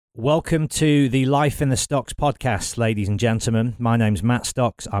Welcome to the Life in the Stocks podcast, ladies and gentlemen. My name's Matt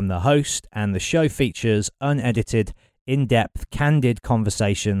Stocks. I'm the host, and the show features unedited, in-depth, candid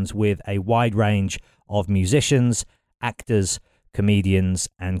conversations with a wide range of musicians, actors, comedians,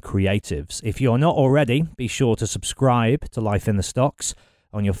 and creatives. If you're not already, be sure to subscribe to Life in the Stocks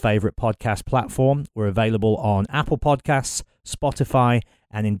on your favorite podcast platform. We're available on Apple Podcasts, Spotify,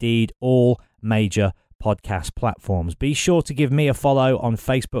 and indeed all major podcast platforms. Be sure to give me a follow on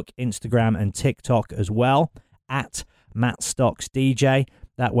Facebook, Instagram, and TikTok as well, at Matt Stocks DJ.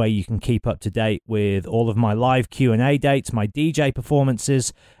 That way you can keep up to date with all of my live Q&A dates, my DJ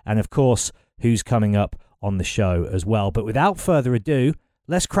performances, and of course, who's coming up on the show as well. But without further ado,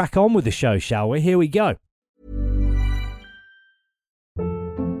 let's crack on with the show, shall we? Here we go.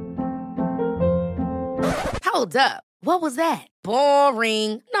 Hold up. What was that?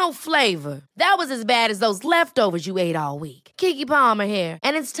 Boring. No flavor. That was as bad as those leftovers you ate all week. Keke Palmer here,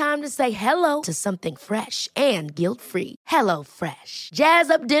 and it's time to say hello to something fresh and guilt-free. Hello Fresh. Jazz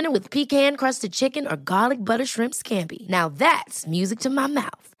up dinner with pecan-crusted chicken or garlic butter shrimp scampi. Now that's music to my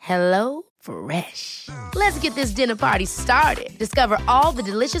mouth. Hello Fresh. Let's get this dinner party started. Discover all the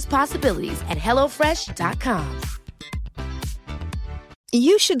delicious possibilities at hellofresh.com.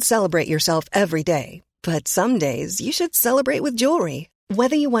 You should celebrate yourself every day. But some days, you should celebrate with jewelry.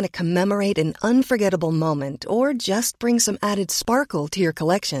 Whether you want to commemorate an unforgettable moment or just bring some added sparkle to your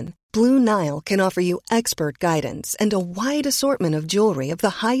collection, Blue Nile can offer you expert guidance and a wide assortment of jewelry of the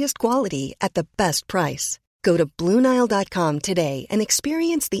highest quality at the best price. Go to BlueNile.com today and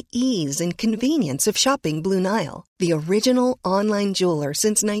experience the ease and convenience of shopping Blue Nile, the original online jeweler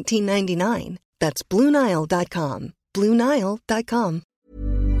since 1999. That's BlueNile.com. BlueNile.com.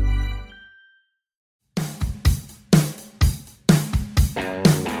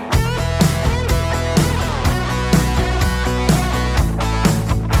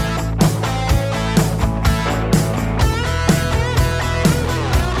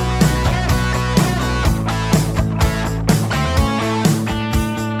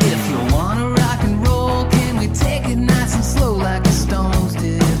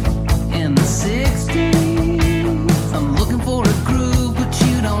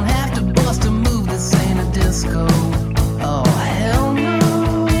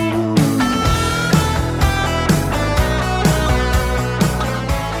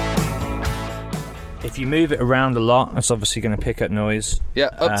 If you move it around a lot, it's obviously going to pick up noise. Yeah,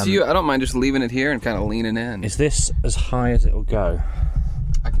 up to you. I don't mind just leaving it here and kind of leaning in. Is this as high as it'll go?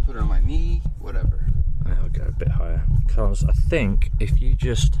 I can put it on my knee, whatever. I'll go a bit higher. Because I think if you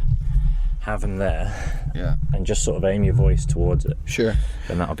just have them there, yeah, and just sort of aim your voice towards it, sure,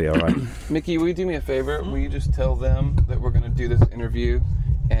 then that'll be all right. Mickey, will you do me a favor? Will you just tell them that we're going to do this interview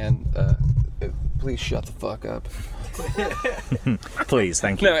and please shut the fuck up? Please,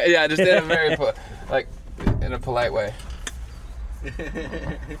 thank you. No, yeah, just in a very in a polite way.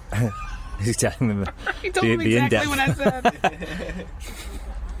 He's telling them he told me exactly what I said.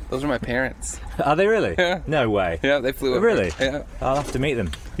 Those are my parents. Are they really? Yeah. No way. Yeah, they flew over. Really? Yeah. I'll have to meet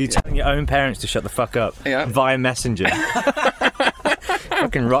them. You're telling your own parents to shut the fuck up via Messenger.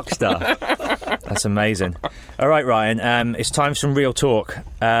 Fucking rock star. That's amazing. All right, Ryan, it's time for some real talk.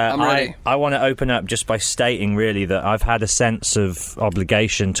 I'm ready. I want to open up just by stating, really, that I've had a sense of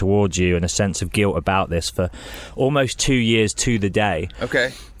obligation towards you and a sense of guilt about this for almost 2 years to the day.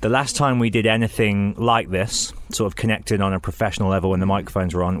 Okay. The last time we did anything like this, sort of connected on a professional level when the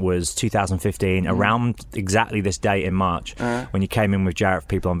microphones were on, was 2015, around exactly this date in March, when you came in with Jarrett for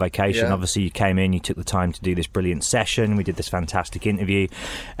People on Vacation. Yeah. Obviously, you came in, you took the time to do this brilliant session. We did this fantastic interview.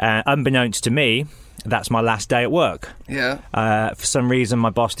 Unbeknownst to me, that's my last day at work. Yeah. For some reason,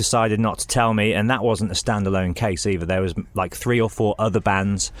 my boss decided not to tell me, and that wasn't a standalone case either. There was like 3 or 4 other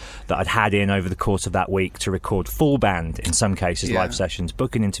bands that I'd had in over the course of that week to record full band, in some cases, live sessions,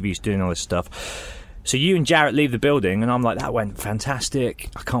 booking interviews, doing all this stuff. So you and Jarrett leave the building, and I'm like, that went fantastic.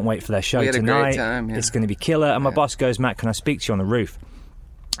 I can't wait for their show tonight. We had a great time, yeah. It's going to be killer. And my boss goes, Matt, can I speak to you on the roof?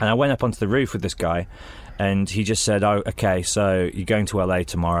 And I went up onto the roof with this guy, and he just said, oh, okay, so you're going to LA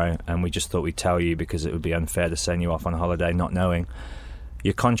tomorrow, and we just thought we'd tell you because it would be unfair to send you off on holiday not knowing.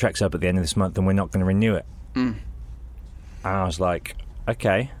 Your contract's up at the end of this month, and we're not going to renew it. And I was like,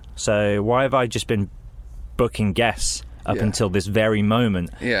 okay, so why have I just been booking guests up until this very moment?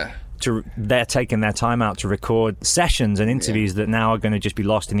 Yeah. They're taking their time out to record sessions and interviews that now are going to just be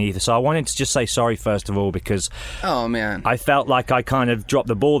lost in the ether. So I wanted to just say sorry first of all, because I felt like I kind of dropped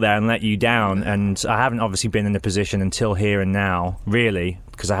the ball there and let you down, and I haven't obviously been in a position until here and now, really,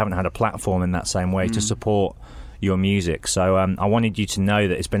 because I haven't had a platform in that same way to support your music. So I wanted you to know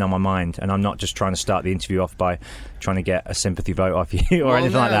that it's been on my mind, and I'm not just trying to start the interview off by trying to get a sympathy vote off you or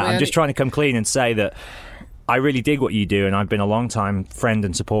anything like that. Man. I'm just trying to come clean and say that I really dig what you do, and I've been a long time friend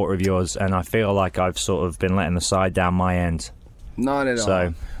and supporter of yours, and I feel like I've sort of been letting the side down my end. Not at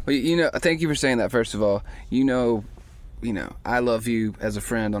all. Well, thank you for saying that, first of all. I love you as a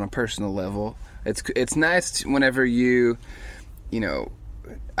friend on a personal level. It's nice whenever I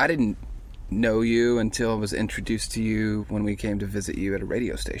didn't know you until I was introduced to you when we came to visit you at a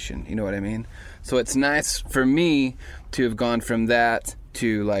radio station. You know what I mean? So it's nice for me to have gone from that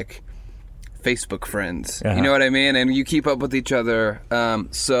to like Facebook friends. You know what I mean? And you keep up with each other.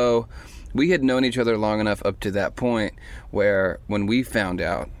 So we had known each other long enough up to that point where when we found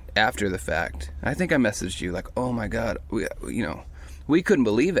out after the fact, I think I messaged you like, oh my God, we couldn't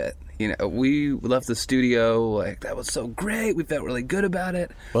believe it. We left the studio, like, that was so great. We felt really good about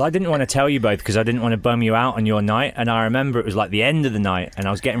it. Well, I didn't want to tell you both because I didn't want to bum you out on your night. And I remember it was like the end of the night and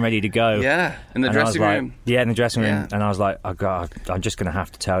I was getting ready to go. Yeah, in the dressing room. Yeah, in the dressing room. And I was like, oh God, I'm just going to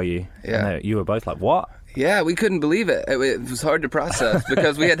have to tell you. Yeah. And you were both like, what? Yeah, we couldn't believe it. It was hard to process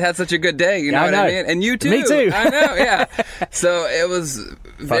because we had such a good day, you know what I mean? And you too. Me too. I know, yeah. So it was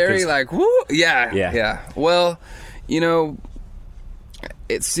very like, woo, yeah. Well,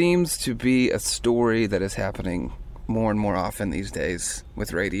 it seems to be a story that is happening more and more often these days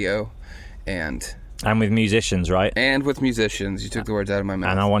with radio and with musicians, right? And with musicians. You took the words out of my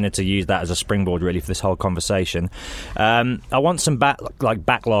mouth. And I wanted to use that as a springboard, really, for this whole conversation. I want some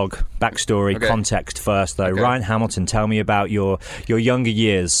backstory, context first, though. Okay. Ryan Hamilton, tell me about your younger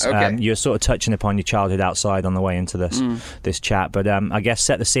years. Okay. You're sort of touching upon your childhood outside on the way into this chat, but I guess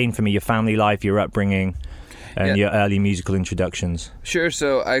set the scene for me, your family life, your upbringing, and your early musical introductions. Sure.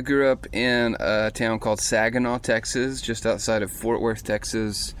 So I grew up in a town called Saginaw, Texas, just outside of Fort Worth,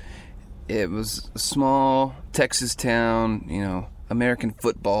 Texas. It was a small Texas town, American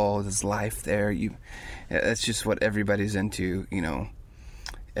football is life there. That's just what everybody's into,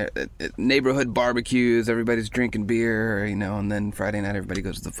 neighborhood barbecues, everybody's drinking beer, and then Friday night everybody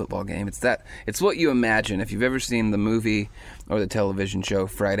goes to the football game. It's what you imagine. If you've ever seen the movie or the television show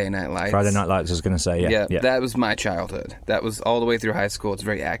Friday Night Lights. Friday Night Lights, I was going to say, yeah. That was my childhood. That was all the way through high school. It's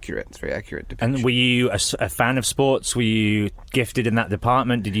very accurate. It's very accurate depiction. And were you a fan of sports? Were you gifted in that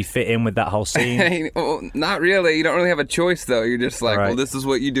department? Did you fit in with that whole scene? Well, not really. You don't really have a choice, though. You're just like, well, this is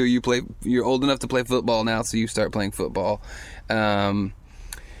what you do. You're old enough to play football now, so you start playing football.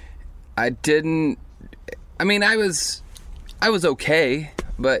 I was okay,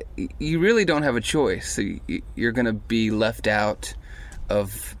 but you really don't have a choice. So you're going to be left out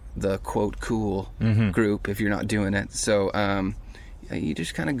of the quote cool group if you're not doing it. So you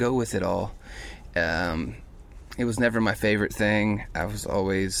just kind of go with it all. It was never my favorite thing. I was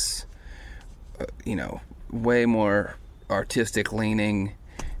always, way more artistic leaning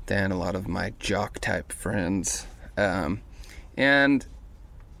than a lot of my jock type friends. And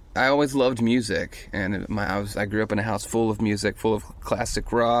I always loved music, and I grew up in a house full of music, full of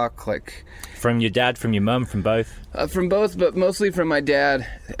classic rock, like... From your dad, from your mum, from both? From both, but mostly from my dad.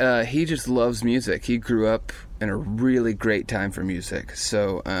 He just loves music. He grew up in a really great time for music.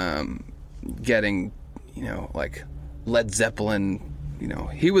 So, getting, like Led Zeppelin...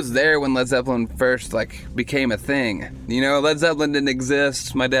 he was there when Led Zeppelin first, became a thing. Led Zeppelin didn't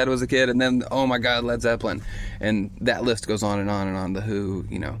exist. My dad was a kid, and then, oh my God, Led Zeppelin. And that list goes on and on and on. The Who,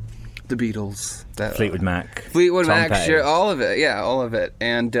 the Beatles. Fleetwood Mac. Tom Petty. Sure, all of it. Yeah, all of it.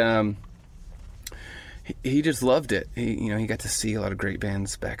 And he just loved it. He got to see a lot of great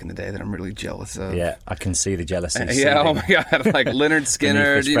bands back in the day that I'm really jealous of. Yeah, I can see the jealousy. Yeah, oh my God, like Lynyrd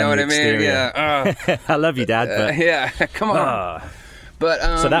Skynyrd, you know what I mean? Exterior. Yeah. I love you, Dad, but... yeah, come on.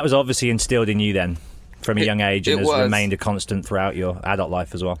 But, so that was obviously instilled in you then, from a young age, and has remained a constant throughout your adult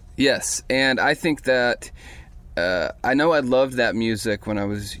life as well. Yes, and I think that I know I loved that music when I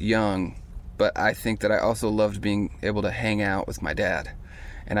was young, but I think that I also loved being able to hang out with my dad.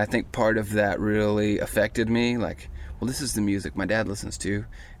 And I think part of that really affected me, like, well, this is the music my dad listens to,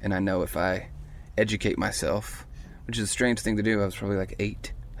 and I know if I educate myself, which is a strange thing to do. I was probably like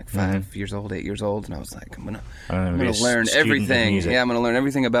 8 years old, 8 years old, and I was like, I'm gonna learn everything. Yeah, I'm gonna learn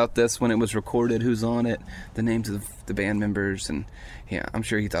everything about this, when it was recorded, who's on it, the names of the band members, and yeah, I'm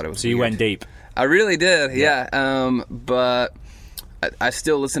sure he thought it was. So you went deep. I really did, yeah. But I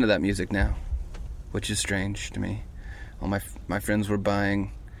still listen to that music now, which is strange to me. All my friends were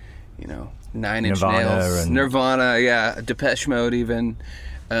buying, 9 Inch Nails, Nirvana, yeah, Depeche Mode even,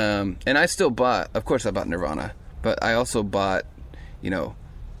 and I still bought. Of course, I bought Nirvana, but I also bought,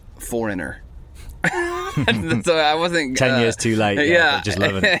 Foreigner. So I wasn't 10 years too late. Yeah, just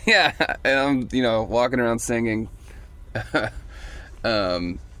loving it. Yeah, and I'm walking around singing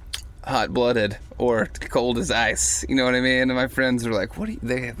Hot-Blooded or Cold as Ice. You know what I mean? And my friends are like, "What do you?"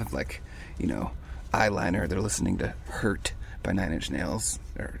 They have like, eyeliner. They're listening to "Hurt" by Nine Inch Nails,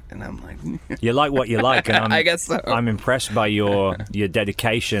 and I'm like, you like what you like, and I guess so. I'm impressed by your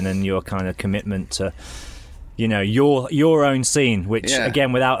dedication and your kind of commitment to, your own scene, which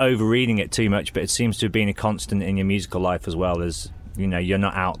again, without overreading it too much, but it seems to have been a constant in your musical life as well. As you're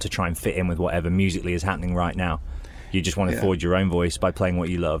not out to try and fit in with whatever musically is happening right now. You just want to forge your own voice by playing what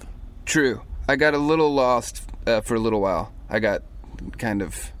you love. True. I got a little lost for a little while. I got kind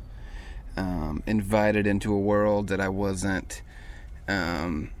of invited into a world that I wasn't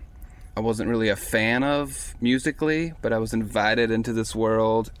really a fan of musically, but I was invited into this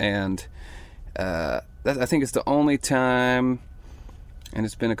world, and I think it's the only time, and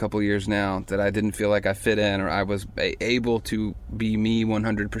it's been a couple years now, that I didn't feel like I fit in or I was able to be me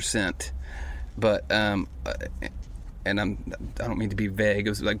 100%. But and I don't mean to be vague. It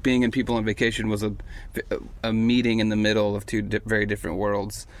was like being in People on Vacation was a meeting in the middle of two very different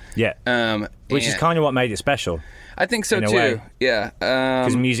worlds. Yeah. Which is kind of what made it special. I think so too. Way. Yeah.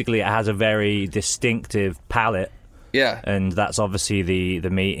 Because musically, it has a very distinctive palette. Yeah. And that's obviously the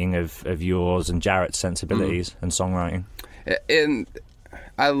meeting of yours and Jarrett's sensibilities and songwriting. And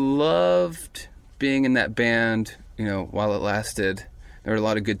I loved being in that band. While it lasted, there were a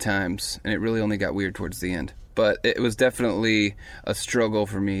lot of good times, and it really only got weird towards the end. But it was definitely a struggle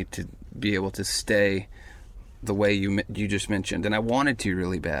for me to be able to stay the way you just mentioned. And I wanted to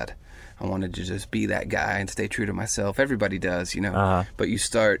really bad. I wanted to just be that guy and stay true to myself. Everybody does, But you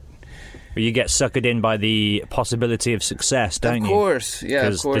start... But you get suckered in by the possibility of success, don't you? Of course, yeah,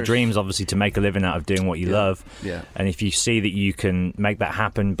 Because the dream's obviously to make a living out of doing what you love. Yeah. And if you see that you can make that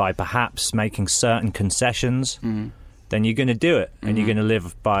happen by perhaps making certain concessions, then you're going to do it. And you're going to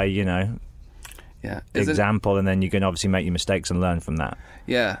live by, example, and then you can obviously make your mistakes and learn from that.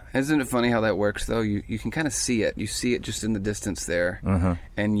 Yeah. Isn't it funny how that works, though? You can kind of see it. You see it just in the distance there,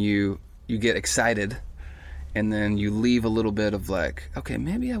 and you get excited, and then you leave a little bit of like, okay,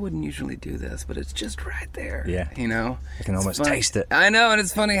 maybe I wouldn't usually do this, but it's just right there. Yeah. You can almost taste it. I know, and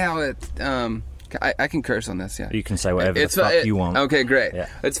it's funny how it... I can curse on this, yeah. You can say whatever the fuck you want. Okay, great. Yeah.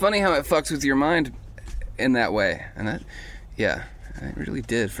 It's funny how it fucks with your mind in that way, and it really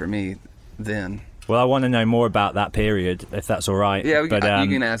did for me then. Well, I want to know more about that period, if that's all right. Yeah, you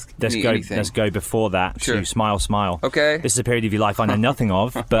can ask me anything. Let's go before that to Smile Smile. Okay. This is a period of your life I know nothing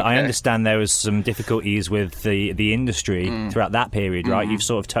of, but I understand there was some difficulties with the industry throughout that period, right? You've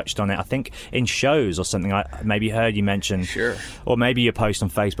sort of touched on it, I think, in shows or something. I maybe heard you mention. Sure. Or maybe you post on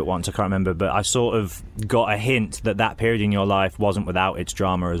Facebook once, I can't remember, but I sort of got a hint that period in your life wasn't without its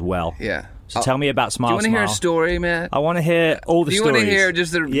drama as well. Yeah. So tell me about Smile Smile. Do you want to hear a story, Matt? I want to hear all the stories. Do you want to hear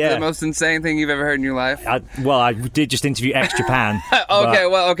just the most insane thing you've ever heard in your life? I did just interview X Japan.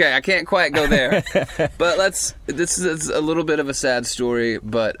 Okay. I can't quite go there. But this is a little bit of a sad story,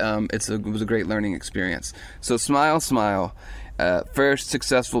 but it was a great learning experience. So Smile Smile, first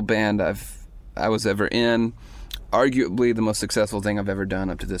successful band I was ever in. Arguably the most successful thing I've ever done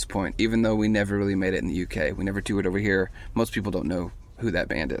up to this point, even though we never really made it in the UK. We never toured over here. Most people don't know who that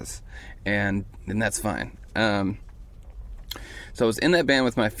band is. And that's fine. So I was in that band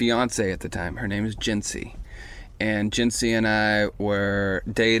with my fiance at the time. Her name is Jinsey. And Jinsey and I were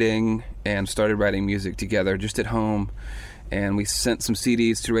dating and started writing music together just at home. And we sent some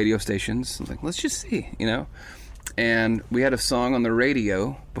CDs to radio stations. I was like, let's just see, And we had a song on the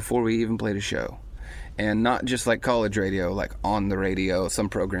radio before we even played a show. And not just like college radio, like on the radio. Some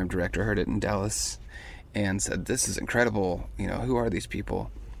program director heard it in Dallas and said, this is incredible. Who are these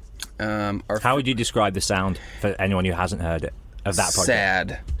people? How would you describe the sound for anyone who hasn't heard it of that project?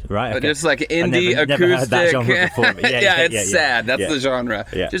 Sad. Right, okay. Just like indie acoustic. Never heard that genre before. But it's sad. That's the genre.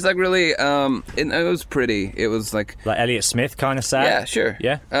 Yeah. Just like really, it was pretty. It was like Elliott Smith kind of sad? Yeah, sure.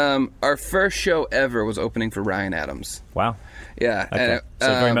 Yeah. Our first show ever was opening for Ryan Adams. Wow. Yeah. Okay.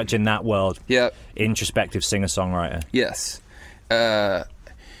 So very much in that world. Yep. Introspective singer-songwriter. Yes.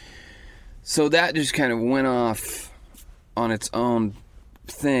 So that just kind of went off on its own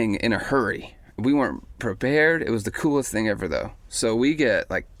thing in a hurry. We weren't prepared. It was the coolest thing ever, though. So we get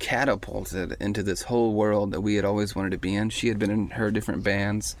like catapulted into this whole world that we had always wanted to be in. She had been in her different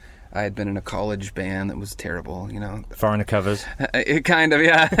bands. I had been in a college band that was terrible, Foreigner covers. It kind of,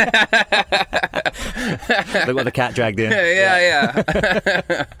 yeah. Look what the cat dragged in. Yeah.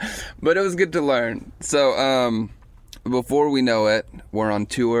 But it was good to learn. So before we know it, we're on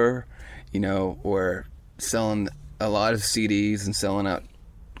tour. We're selling a lot of CDs and selling out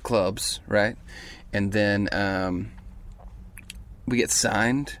clubs, right? and then we get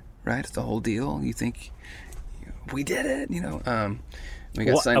signed. Right, it's the whole deal. You think we did it? We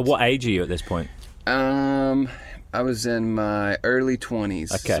got signed. At what age are you at this point? I was in my early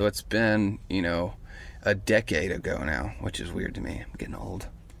 20s. Okay. So it's been, a decade ago now, which is weird to me. I'm getting old.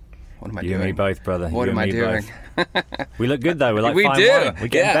 What am I doing? You and me both, brother. What you am and I me doing? Both. We look good, though. We're like we fine do. wine. We're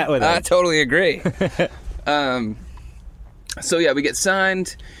getting better with it. I totally agree. So, yeah, we get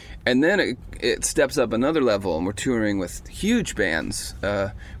signed, and then it steps up another level, and we're touring with huge bands.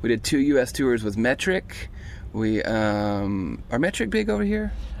 We did 2 U.S. tours with Metric. Are Metric big over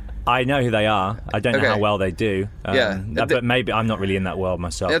here? I know who they are. I don't know Okay. how well they do. Yeah. But maybe I'm not really in that world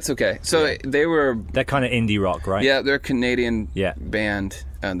myself. That's okay. So they're kind of indie rock, right? a Canadian Yeah. band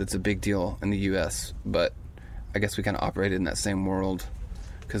that's a big deal in the U.S., but I guess we kind of operated in that same world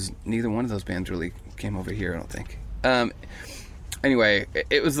because neither one of those bands really came over here, I don't think. Anyway,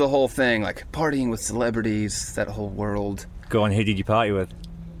 it was the whole thing, like partying with celebrities, that whole world. Go on, who did you party with?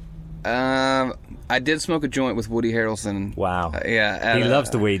 I did smoke a joint with Woody Harrelson. Wow. Yeah. He loves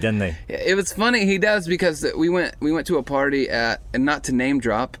the weed, doesn't he? It was funny. He does, because we went to a party at, and not to name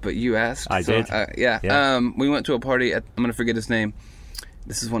drop, but you asked. I did. Yeah. We went to a party at, I'm gonna forget his name.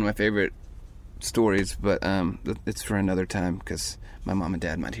 This is one of my favorite stories, but it's for another time because my mom and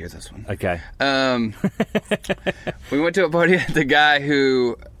dad might hear this one. Okay. We went to a party at the guy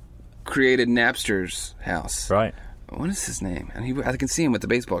who created Napster's house. Right. What is his name? And I can see him with the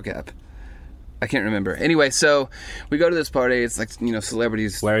baseball cap. I can't remember. Anyway, so we go to this party. It's like,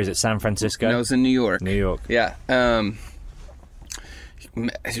 celebrities. Where is it? San Francisco? No, it's in New York. New York. Yeah.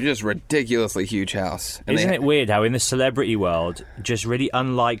 It's just a ridiculously huge house. And Isn't it weird how in the celebrity world, just really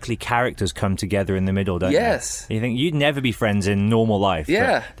unlikely characters come together in the middle, don't Yes. they? You think you'd never be friends in normal life.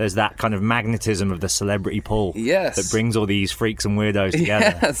 Yeah. But there's that kind of magnetism of the celebrity pool. Yes. That brings all these freaks and weirdos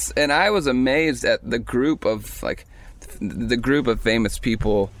together. Yes, and I was amazed at the group of famous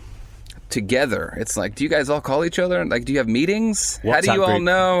people together. It's like, do you guys all call each other? Like, do you have meetings? How do you all group.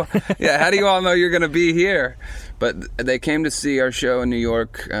 know? Yeah, how do you all know you're going to be here? But they came to see our show in New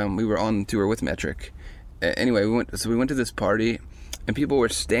York. We were on tour with Metric. Anyway, we went to this party, and people were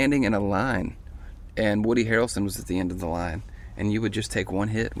standing in a line, and Woody Harrelson was at the end of the line, and you would just take one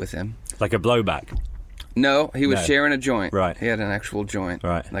hit with him. Like a blowback. No, he was No. sharing a joint. Right. He had an actual joint.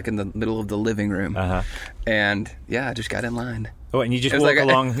 Right. Like in the middle of the living room. Uh-huh. And yeah, I just got in line. Oh, and you just It was walk like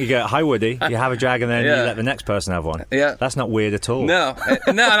along, you go, hi Woody, you have a drag, and then Yeah. you let the next person have one. Yeah. That's not weird at all. No,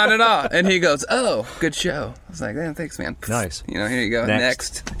 not at all. And he goes, "Oh, good show." I was like, "Yeah, thanks, man." Nice. Here you go.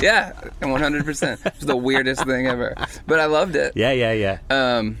 Next. Yeah, 100%. It's the weirdest thing ever, but I loved it. Yeah.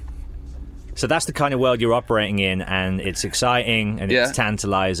 So that's the kind of world you're operating in, and it's exciting, and Yeah. it's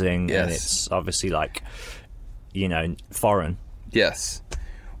tantalizing, Yes. and it's obviously like, foreign. Yes.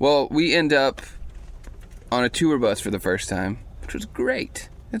 Well, we end up on a tour bus for the first time, which was great.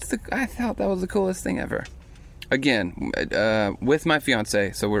 I thought that was the coolest thing ever. Again, with my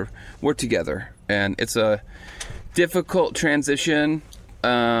fiance, so we're together, and it's a difficult transition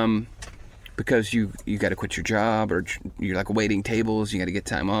because you got to quit your job, or you're like waiting tables. You got to get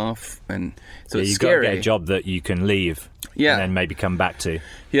time off, and so it's You've scary. got to get a job that you can leave, Yeah. and then maybe come back to.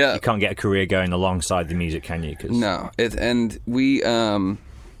 Yeah. You can't get a career going alongside the music, can you? 'Cause No, and we found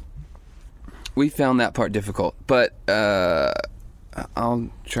that part difficult, but I'll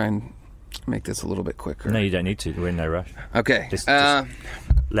try and make this a little bit quicker. No, you don't need to. We're in no rush. Okay. Just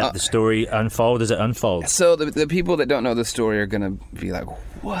let the story unfold as it unfolds. So the people that don't know the story are going to be like,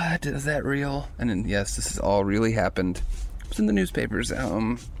 what? Is that real? And then, yes, this has all really happened. It's in the newspapers.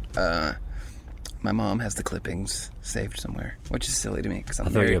 My mom has the clippings saved somewhere, which is silly to me because I'm I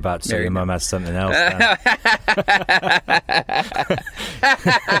thought you were about to say your mum has something else.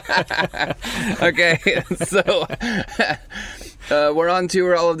 Okay, so we're on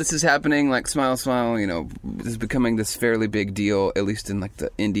tour. All of this is happening. Like, Smile, Smile, this is becoming this fairly big deal, at least in like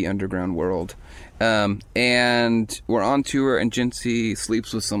the indie underground world. And we're on tour, and Jincy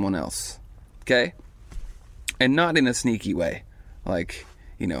sleeps with someone else. Okay, and not in a sneaky way, like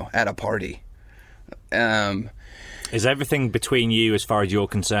at a party. Is everything between you, as far as you're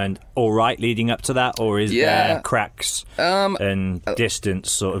concerned, all right leading up to that, or is there cracks and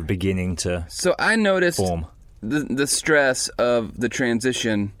distance sort of beginning to So I noticed form? the stress of the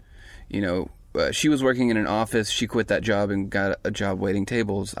transition. She was working in an office. She quit that job and got a job waiting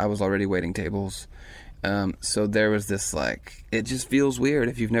tables. I was already waiting tables. So there was this, like, it just feels weird.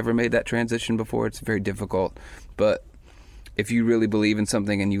 If you've never made that transition before, it's very difficult. But if you really believe in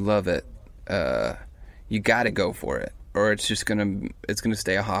something and you love it, you got to go for it, or it's gonna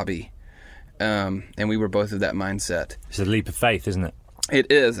stay a hobby. And we were both of that mindset. It's a leap of faith, isn't it? It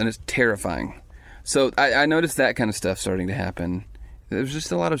is, and it's terrifying. So I noticed that kind of stuff starting to happen. There was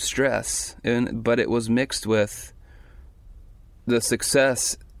just a lot of stress, but it was mixed with the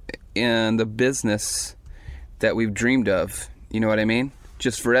success and the business that we've dreamed of. You know what I mean?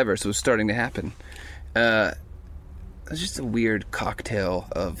 Just forever. So it was starting to happen. It's just a weird cocktail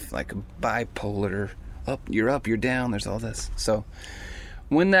of like bipolar. You're up, you're down. There's all this. So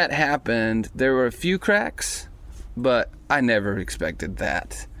when that happened, there were a few cracks, but I never expected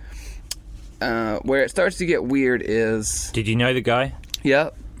that. Where it starts to get weird is... Did you know the guy?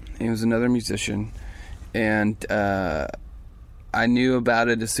 Yep. He was another musician. And I knew about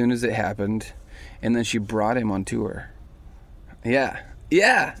it as soon as it happened. And then she brought him on tour. Yeah.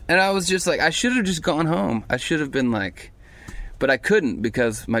 And I was just like, I should have just gone home. I should have been like... But I couldn't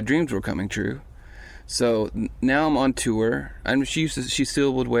because my dreams were coming true. So now I'm on tour. She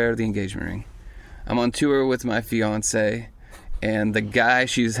still would wear the engagement ring. I'm on tour with my fiance. And the guy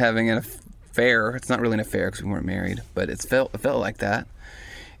she's having an affair, it's not really an affair because we weren't married, but it felt like that.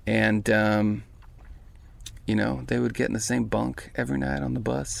 And, they would get in the same bunk every night on the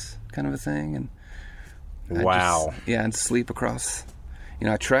bus, kind of a thing. And wow. And sleep across.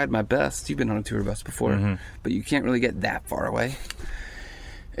 I tried my best. You've been on a tour bus before, but you can't really get that far away.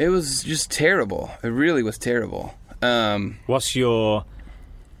 It was just terrible. It really was terrible. What's your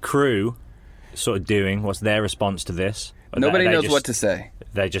crew sort of doing? What's their response to this? Nobody knows what to say.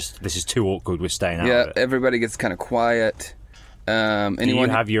 This is too awkward, we're staying out of it. Yeah, everybody gets kind of quiet. Do you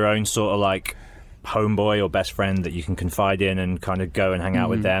have your own sort of like homeboy or best friend that you can confide in and kind of go and hang out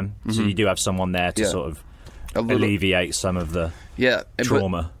with them? So you do have someone there to sort of alleviate some of the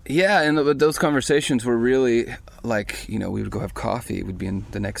trauma. And those conversations were really like, we would go have coffee. We'd be in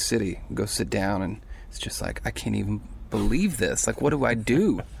the next city. We'd go sit down, and it's just like, I can't even believe this. Like, what do I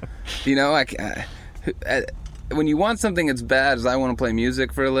do? When you want something as bad as I want to play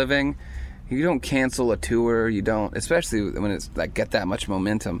music for a living, you don't cancel a tour. You don't, especially when it's like get that much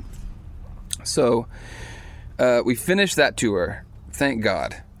momentum. So we finished that tour, thank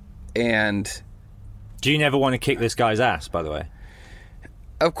God. And do you never want to kick this guy's ass, by the way?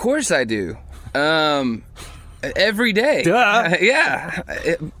 Of course I do. Every day. Duh.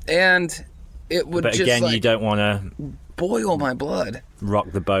 And it would but just again, like you don't want to boil my blood.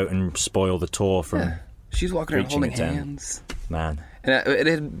 Rock the boat and spoil the tour from... Yeah. She's walking around holding hands. Man. And it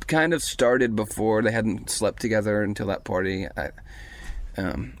had kind of started before. They hadn't slept together until that party,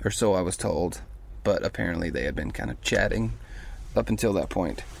 or so I was told. But apparently they had been kind of chatting up until that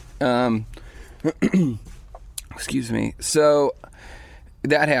point. Excuse me. So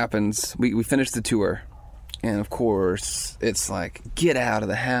that happens. We finished the tour. And of course, it's like, get out of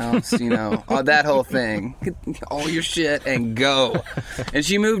the house, that whole thing. Get all your shit and go. And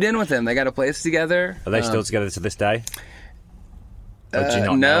she moved in with him. They got a place together. Are they still together to this day? Or do you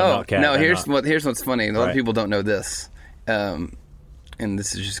not know? No. Here's what's funny. A lot of people don't know this. And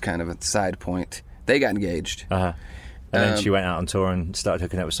this is just kind of a side point. They got engaged. And then she went out on tour and started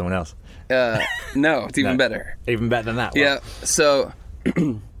hooking up with someone else. No, it's even better. Even better than that? Yeah. So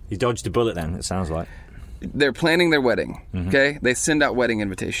you dodged a bullet then, it sounds like. They're planning their wedding, okay? They send out wedding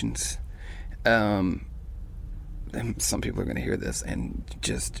invitations. Some people are going to hear this and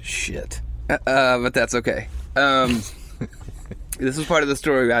just shit. But that's okay. This is part of the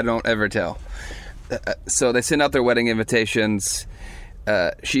story I don't ever tell. So they send out their wedding invitations.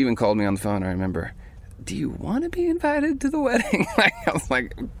 She even called me on the phone, I remember. Do you want to be invited to the wedding? I was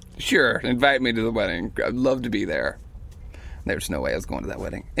like, sure, invite me to the wedding. I'd love to be there. There's no way I was going to that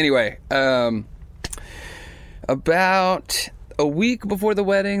wedding. Anyway, about a week before the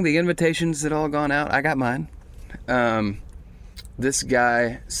wedding, the invitations had all gone out. I got mine. This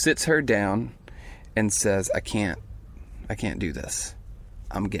guy sits her down and says, I can't do this.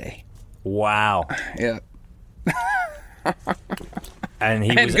 I'm gay. Wow. Yeah. And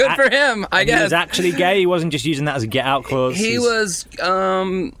he was good for him, I guess. He was actually gay. He wasn't just using that as a get out clause. He was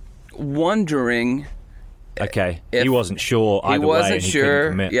wondering. Okay. He wasn't sure either way. He wasn't sure.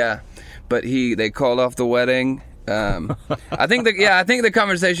 Commit. Yeah. But they called off the wedding. I think the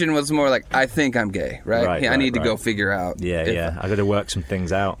conversation was more like, I think I'm gay, right? I need to go figure out. Yeah. I got to work some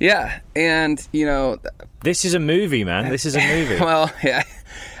things out. Yeah, and this is a movie, man. This is a movie. Well, yeah,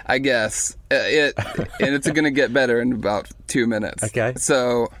 I guess it's going to get better in about 2 minutes. Okay.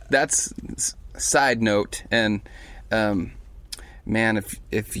 So that's side note, and man,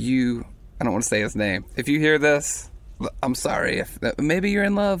 if you, I don't want to say his name. If you hear this, I'm sorry. If maybe you're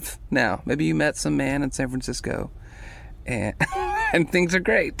in love now. Maybe you met some man in San Francisco, and things are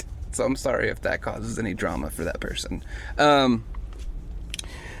great. So I'm sorry if that causes any drama for that person.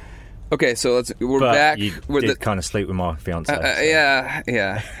 Okay, so we're But back. you We're did kind of sleep with my fiance.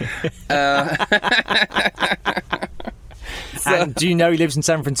 Yeah. And do you know he lives in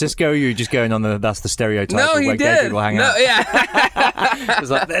San Francisco? Or you're just going on that's the stereotype No, of he where gay did. people hang No, out. yeah. It's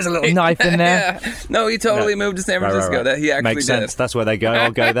like, there's a little knife in there. Yeah. No, he totally moved to San Francisco. Right. That he actually Makes did. sense. That's where they go.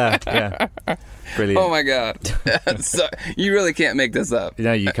 I'll go there. Yeah. Brilliant. Oh my God. So you really can't make this up.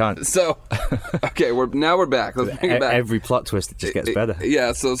 No, you can't. So, okay, we're back. Let's bring it back. Every plot twist, it just gets better.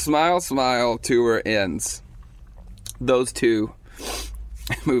 Yeah. So, Smile, Smile tour ends. Those two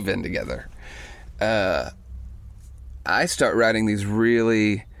move in together. I start writing these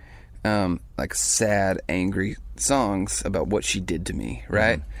really, like sad, angry songs about what she did to me,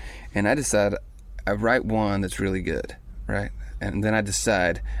 right? Mm-hmm. And I decide I write one that's really good, right? And then I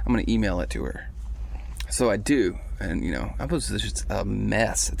decide I'm going to email it to her. So I do, and I was just a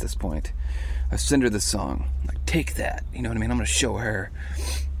mess at this point. I send her the song, like, take that, you know what I mean? I'm going to show her.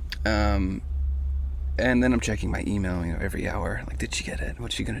 And then I'm checking my email, every hour. Like, did she get it?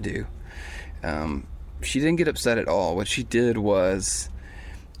 What's she going to do? She didn't get upset at all. What she did was,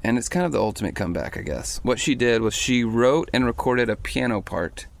 and it's kind of the ultimate comeback, I guess. What she did was she wrote and recorded a piano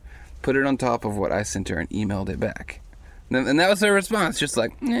part, put it on top of what I sent her, and emailed it back. And that was her response, just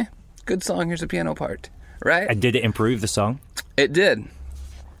like, good song, here's a piano part, right? And did it improve the song? It did.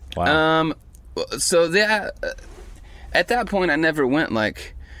 Wow. So at that point, I never went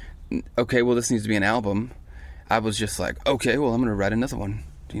like, okay, well, this needs to be an album. I was just like, okay, well, I'm going to write another one.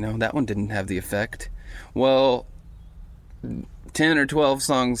 That one didn't have the effect. Well, 10 or 12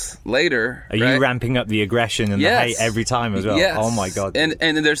 songs later... Are you ramping up the aggression and the hate every time as well? Yes. Oh, my God. And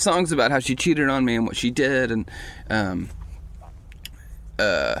there's songs about how she cheated on me and what she did, and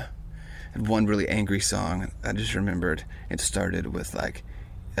one really angry song, I just remembered, it started with like,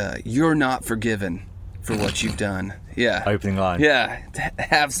 you're not forgiven for what you've done. Yeah. Opening line. Yeah.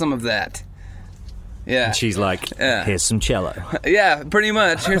 Have some of that. Yeah. And she's like, here's some cello. Yeah, pretty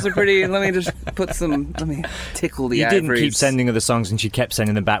much. Here's a pretty, let me tickle the You ivories. didn't keep sending her the songs and she kept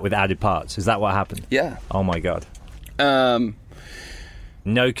sending them back with added parts. Is that what happened? Yeah. Oh, my God.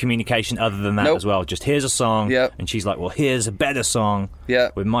 No communication other than that as well. Just here's a song. Yep. And she's like, well, here's a better song.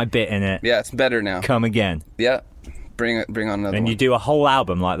 Yep. With my bit in it. Yeah, it's better now. Come again. Yeah. Bring on another one. And you do a whole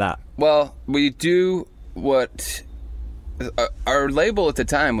album like that. Well, we do what our label at the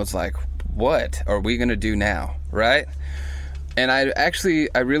time was like, what are we going to do now, right? And I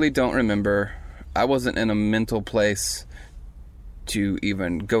really don't remember. I wasn't in a mental place to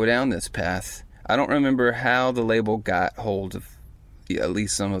even go down this path. I don't remember how the label got hold of at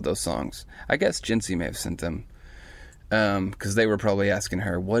least some of those songs. I guess Jincy may have sent them because they were probably asking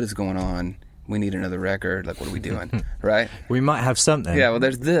her, what is going on? We need another record. Like, what are we doing? Right? We might have something. Yeah, well,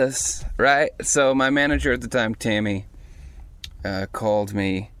 there's this, right? So my manager at the time, Tammy, called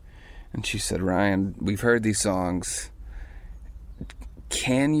me, and she said, Ryan, we've heard these songs.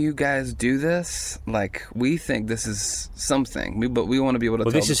 Can you guys do this? Like, we think this is something, but we want to be able to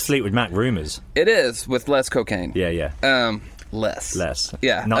tell this is Fleetwood Mac Rumours. It is, with less cocaine. Yeah. Less.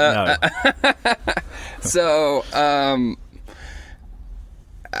 Yeah. No. So,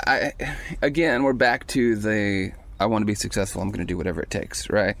 again, we're back to the, I want to be successful, I'm going to do whatever it takes,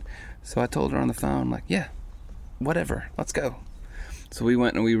 right? So I told her on the phone, like, yeah, whatever, let's go. So we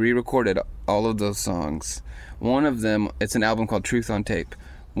went and we re-recorded all of those songs. One of them, it's an album called Truth on Tape.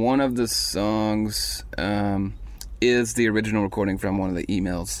 One of the songs is the original recording from one of the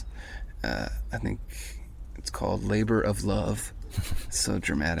emails. I think it's called Labor of Love. So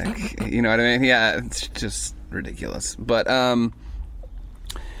dramatic. You know what I mean? Yeah, it's just ridiculous. But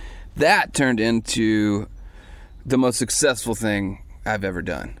that turned into the most successful thing I've ever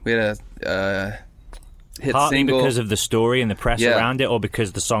done. We had a hit Partly single. because of the story and the press around it, or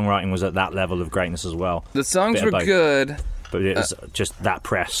because the songwriting was at that level of greatness as well? The songs were good. But it was just that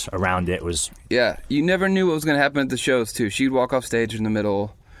press around it was... Yeah, you never knew what was going to happen at the shows, too. She'd walk off stage in the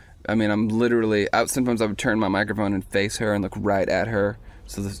middle. I mean, I'm literally... sometimes I would turn my microphone and face her and look right at her.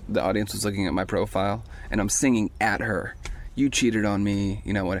 So the audience was looking at my profile. And I'm singing at her. You cheated on me,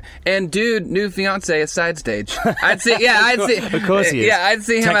 you know what? And dude, new fiance, a side stage. I'd see. Of course he is. Yeah, I'd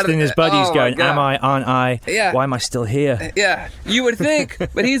see him texting his buddies, going, God. "Am I? Aren't I? Yeah. Why am I still here?" Yeah, you would think,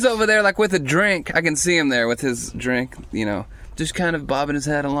 but he's over there like with a drink. I can see him there with his drink, just kind of bobbing his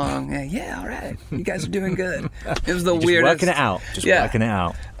head along. Yeah, all right, you guys are doing good. It was the Just weirdest. working it out. Working it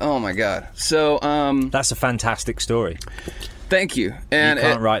out. Oh my God. So that's a fantastic story. Thank you. And you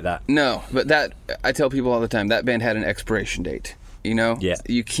can't write that. No, but that, I tell people all the time, that band had an expiration date, Yeah.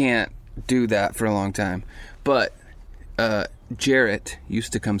 You can't do that for a long time. But Jarrett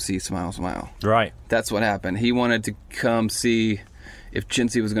used to come see Smile Smile. Right. That's what happened. He wanted to come see if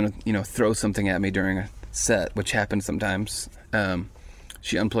Chintzy was going to, throw something at me during a set, which happens sometimes,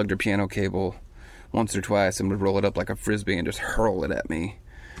 she unplugged her piano cable once or twice and would roll it up like a Frisbee and just hurl it at me.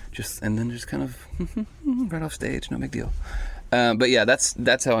 And then just kind of right off stage, no big deal. But yeah,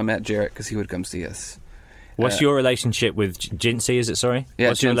 that's how I met Jarrett, because he would come see us. What's your relationship with Chintzy, is it, sorry? Yeah,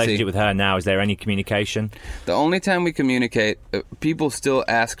 What's your Chintzy. relationship with her now? Is there any communication? The only time we communicate, people still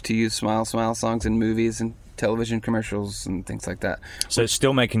ask to use Smile Smile songs in movies and television commercials and things like that. So it's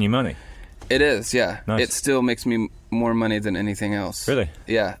still making you money? It is, yeah. Nice. It still makes me more money than anything else. Really?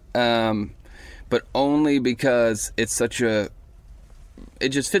 Yeah. But only because it's it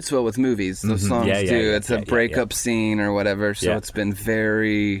just fits well with movies. Those songs do. It's a breakup scene or whatever, so it's been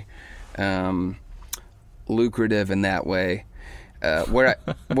very lucrative in that way.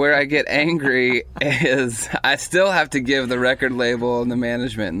 Where I get angry is I still have to give the record label and the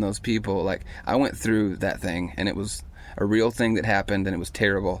management and those people, like, I went through that thing and it was a real thing that happened and it was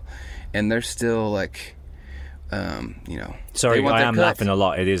terrible, and they're still like, Sorry, I am cuts. laughing a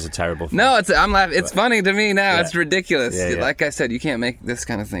lot. It is a terrible thing. No, I'm laughing. It's funny to me now. Yeah. It's ridiculous. Yeah, yeah. Like I said, you can't make this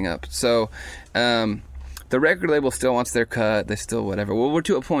kind of thing up. So, the record label still wants their cut. They still whatever. Well, we're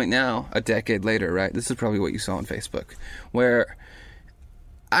to a point now, a decade later, right? This is probably what you saw on Facebook, where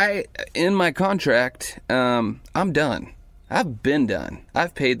in my contract, I'm done. I've been done.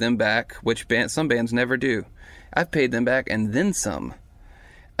 I've paid them back, which some bands never do. I've paid them back and then some.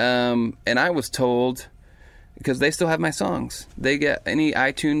 And I was told, because they still have my songs, they get any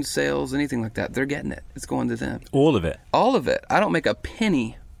iTunes sales, anything like that, they're getting it. It's going to them. All of it? All of it. I don't make a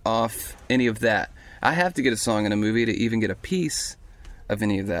penny off any of that. I have to get a song in a movie to even get a piece of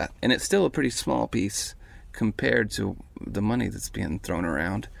any of that. And it's still a pretty small piece compared to the money that's being thrown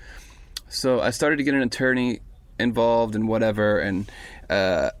around. So I started to get an attorney involved and whatever,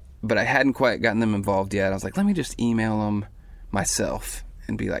 but I hadn't quite gotten them involved yet. I was like, let me just email them myself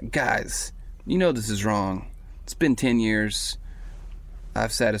and be like, guys, this is wrong. It's been 10 years.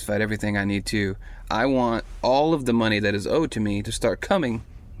 I've satisfied everything I need to. I want all of the money that is owed to me to start coming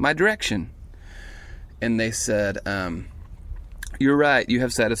my direction. And they said, you're right, you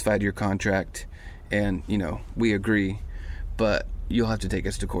have satisfied your contract, and, we agree, but you'll have to take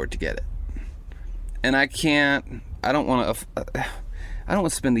us to court to get it. And I don't want to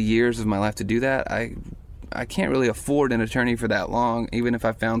spend the years of my life to do that. I can't really afford an attorney for that long, even if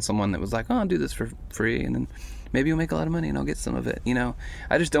I found someone that was like, I'll do this for free, and then maybe you'll make a lot of money and I'll get some of it.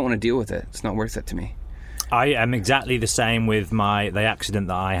 I just don't want to deal with it. It's not worth it to me. I am exactly the same with the accident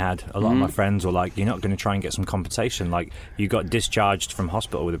that I had. A lot of my friends were like, you're not going to try and get some compensation. Like, you got discharged from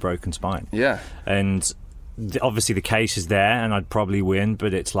hospital with a broken spine. Yeah. And obviously the case is there and I'd probably win,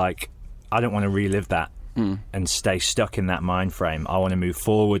 but it's like, I don't want to relive that and stay stuck in that mind frame. I want to move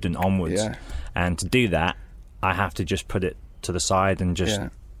forward and onwards. Yeah. And to do that, I have to just put it to the side and just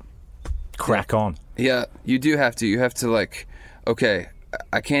crack on. Yeah, you do have to. You have to, like, okay,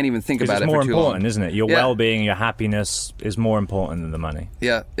 I can't even think about it for too long. It's more important, isn't it? Your well-being, your happiness is more important than the money.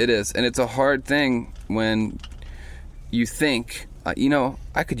 Yeah, it is. And it's a hard thing when you think,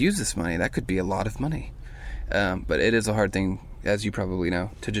 I could use this money. That could be a lot of money. But it is a hard thing, as you probably know,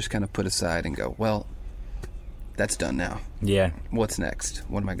 to just kind of put aside and go, well, that's done now. Yeah. What's next?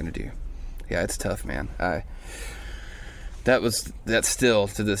 What am I going to do? Yeah, it's tough, man. That still,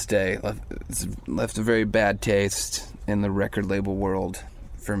 to this day, left a very bad taste in the record label world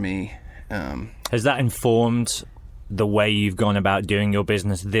for me. Has that informed the way you've gone about doing your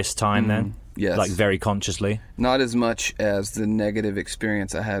business this time then? Yes. Like, very consciously? Not as much as the negative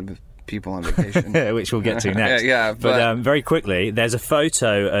experience I had with people on vacation. Which we'll get to next. Yeah, but very quickly, there's a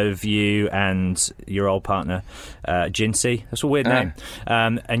photo of you and your old partner, Chintzy. That's a weird name.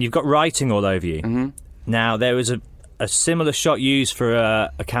 And you've got writing all over you. Mm-hmm. Now, there was a similar shot used for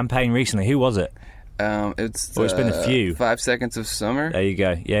a campaign recently. Who was it? It's been a few. 5 Seconds of Summer. There you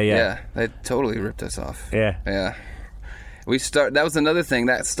go. Yeah, they totally ripped us off. Yeah. That was another thing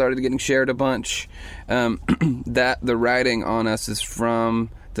that started getting shared a bunch. That the writing on us is from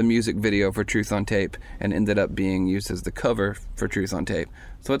the music video for Truth on Tape and ended up being used as the cover for Truth on Tape.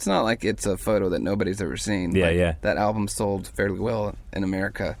 So it's not like it's a photo that nobody's ever seen. Yeah. That album sold fairly well in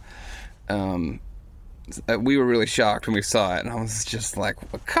America. We were really shocked when we saw it, and I was just like,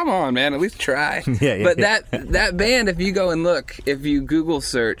 well, come on, man, at least try. But that band, if you go and look, if you Google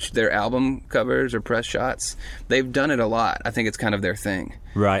search their album covers or press shots, they've done it a lot. I think it's kind of their thing.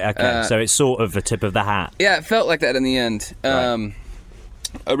 Right, okay. So it's sort of a tip of the hat. Yeah, it felt like that in the end. Right.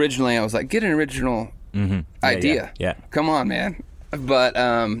 Originally, I was like, get an original idea. Yeah. Come on, man. But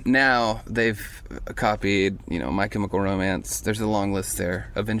now they've copied, My Chemical Romance. There's a long list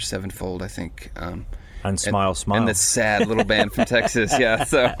there. Avenged Sevenfold, I think. And Smile Smile. And this sad little band from Texas, yeah.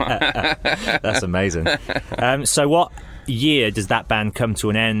 So that's amazing. So what year does that band come to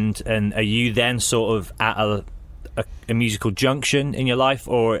an end, and are you then sort of at a musical junction in your life,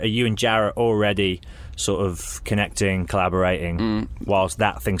 or are you and Jarrett already sort of connecting, collaborating, whilst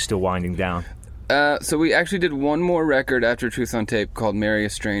that thing's still winding down? So we actually did one more record after Truth on Tape called Marry a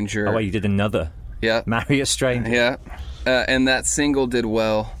Stranger. Oh, wait, you did another? Yeah. Marry a Stranger? Yeah. And that single did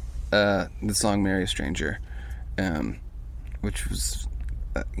well, the song Marry a Stranger, which was,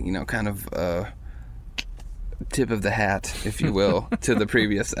 kind of tip of the hat, if you will, to the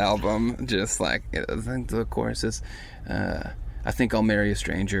previous album. Just like, I think the chorus is, I think I'll marry a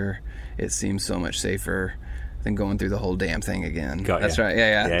stranger. It seems so much safer than going through the whole damn thing again. That's right.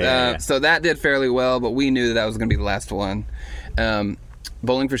 Yeah. So that did fairly well, but we knew that was going to be the last one.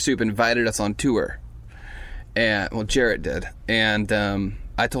 Bowling for Soup invited us on tour. And Jarrett did. And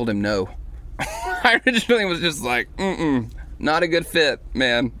I told him no. I originally was just like, not a good fit,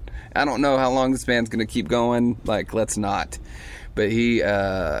 man. I don't know how long this band's going to keep going. Like, let's not. But he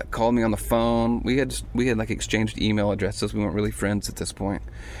called me on the phone. We had like exchanged email addresses. We weren't really friends at this point.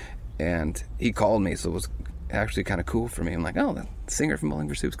 And he called me, so it was actually kind of cool for me. I'm like, oh, the singer from Bowling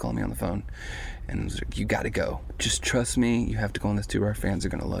for Soup's calling me on the phone. And he was like, you got to go. Just trust me. You have to go on this tour. Our fans are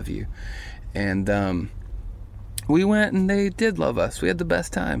going to love you. And we went, and they did love us. We had the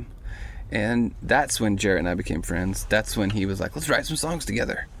best time. And that's when Jarrett and I became friends. That's when he was like, let's write some songs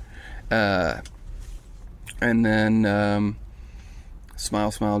together. And then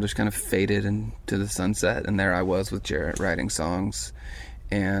Smile Smile just kind of faded into the sunset, and there I was with Jarrett writing songs.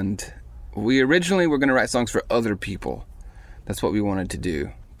 And we originally were going to write songs for other people. That's what we wanted to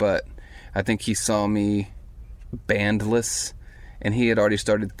do. But I think he saw me bandless, and he had already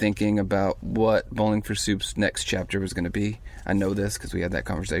started thinking about what Bowling for Soup's next chapter was going to be. I know this because we had that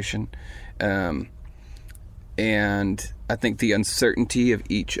conversation. And I think the uncertainty of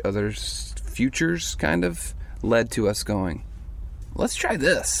each other's futures kind of led to us going, let's try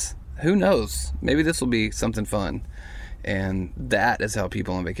this. Who knows? Maybe this will be something fun. And that is how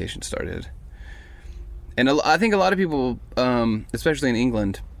People on Vacation started. And I think a lot of people, especially in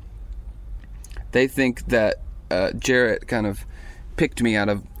England, they think that Jarrett kind of picked me out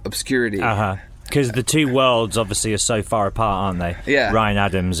of obscurity. Because the two worlds obviously are so far apart, aren't they? Yeah. Ryan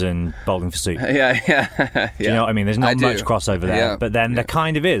Adams and Bowling for Soup. Yeah. Do you know what I mean? There's not much crossover there, but then there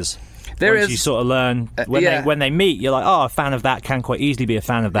kind of is. Once you sort of learn, when they meet, you're like, oh, a fan of that can quite easily be a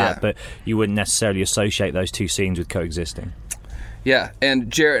fan of that, but you wouldn't necessarily associate those two scenes with coexisting. Yeah,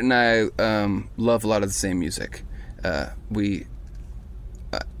 and Jarrett and I love a lot of the same music. I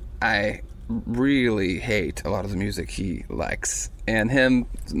really hate a lot of the music he likes, and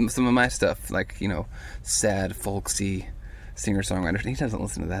some of my stuff, like, sad, folksy singer-songwriter. He doesn't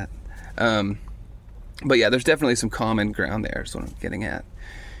listen to that. But yeah, there's definitely some common ground there, is what I'm getting at.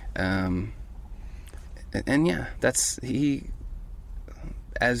 And yeah, that's he.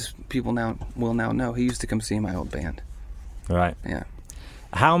 As people will now know, he used to come see my old band. Right. Yeah.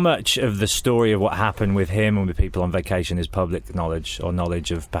 How much of the story of what happened with him and with People on Vacation is public knowledge, or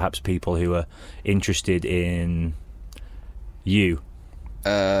knowledge of perhaps people who are interested in you?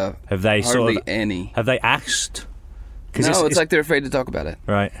 Have they hardly any? Have they asked? No, it's like they're afraid to talk about it.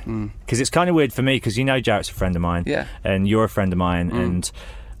 Right. Because it's kind of weird for me, because Jarrett's a friend of mine. Yeah. And you're a friend of mine, and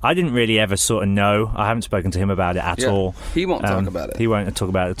I didn't really ever sort of know. I haven't spoken to him about it at all. He won't talk about it. He won't talk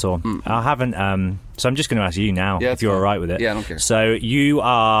about it at all. I haven't. So I'm just going to ask you now, if you're all right with it. Yeah, I don't care. So you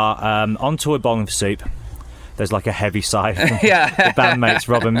are on tour with Bowling for Soup. There's like a heavy sigh from the bandmates,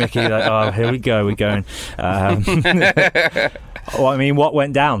 Rob and Mickey. Like, oh, here we go, we're going. What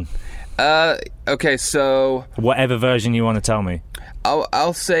went down? Okay, so whatever version you want to tell me.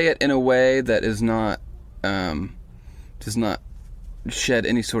 I'll say it in a way that is not does not shed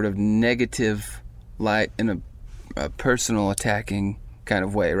any sort of negative light in a personal attacking kind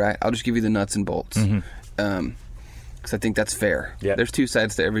of way, right? I'll just give you the nuts and bolts, because I think that's fair. Yeah. There's two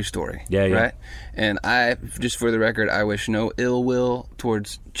sides to every story, yeah. Right? And I, just for the record, I wish no ill will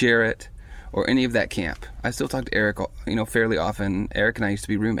towards Jarrett or any of that camp. I still talk to Eric, fairly often. Eric and I used to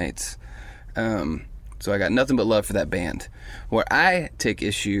be roommates. So I got nothing but love for that band. Where I take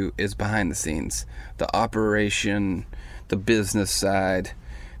issue is behind the scenes. The operation, the business side,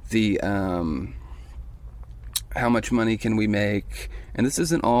 the how much money can we make? And this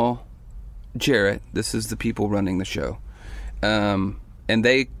isn't all Jarrett. This is the people running the show. And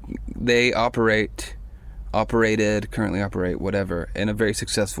they currently operate, whatever, in a very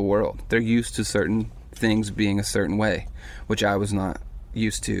successful world. They're used to certain things being a certain way, which I was not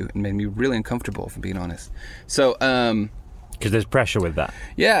used to, and made me really uncomfortable, if I'm being honest. So Because there's pressure with that.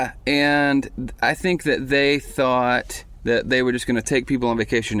 Yeah, and I think that they thought that they were just going to take people on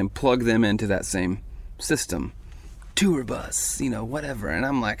vacation and plug them into that same system. Tour bus, whatever. And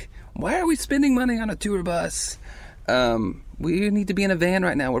I'm like, why are we spending money on a tour bus? We need to be in a van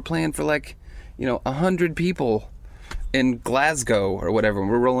right now. We're playing for 100 people in Glasgow or whatever.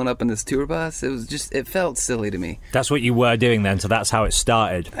 We're rolling up in this tour bus. It felt silly to me. That's what you were doing then, so that's how it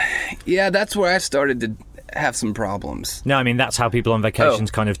started. Yeah, that's where I started to have some problems. No, I mean, that's how people on vacations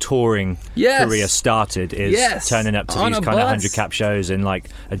kind of touring career started, is turning up to these kind of 100 cap shows in like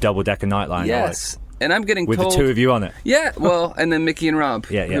a double-decker Nightline. Yes. And I'm getting with told... the two of you on it. Yeah, well, and then Mickey and Rob,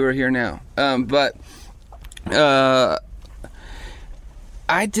 who are here now. But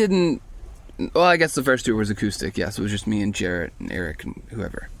I didn't... Well, I guess the first tour was acoustic, so it was just me and Jarrett and Eric and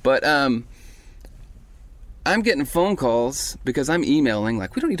whoever. But I'm getting phone calls because I'm emailing,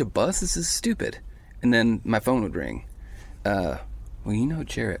 like, we don't need a bus, this is stupid. And then my phone would ring. Well,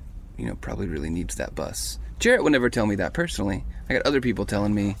 Jarrett, probably really needs that bus. Jarrett would never tell me that personally. I got other people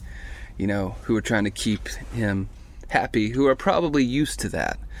telling me, who are trying to keep him happy, who are probably used to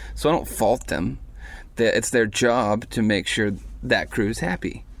that. So I don't fault them. It's their job to make sure that crew's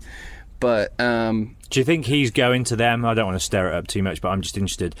happy. But do you think he's going to them? I don't want to stir it up too much, but I'm just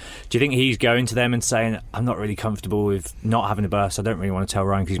interested. Do you think he's going to them and saying, I'm not really comfortable with not having a bus, I don't really want to tell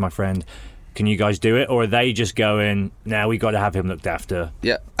Ryan because he's my friend, can you guys do it? Or are they just going, nah, we got to have him looked after?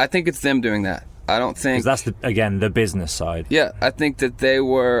 Yeah, I think it's them doing that. I don't think... Because that's, the business side. Yeah, I think that they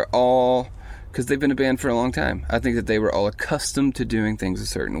were all... Because they've been a band for a long time. I think that they were all accustomed to doing things a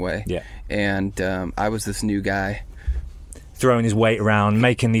certain way. Yeah. And I was this new guy. Throwing his weight around,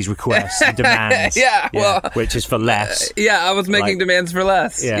 making these requests, demands. Which is for less. I was making demands for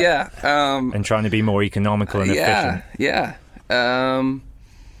less. Yeah. And trying to be more economical and efficient. Yeah.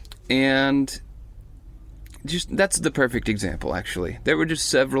 And just that's the perfect example, actually. There were just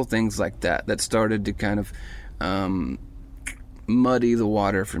several things like that started to kind of muddy the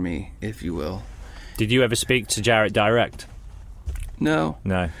water for me, if you will. Did you ever speak to Jarrett direct? No.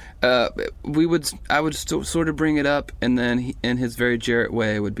 I would sort of bring it up, and then he, in his very Jarrett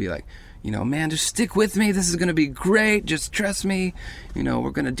way, would be like, man, just stick with me. This is going to be great. Just trust me.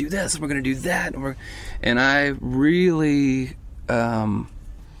 We're going to do this. We're going to do that. And I really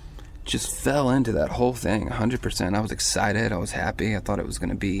just fell into that whole thing 100%. I was excited. I was happy. I thought it was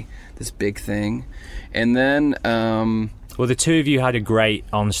going to be this big thing. And then... well, the two of you had a great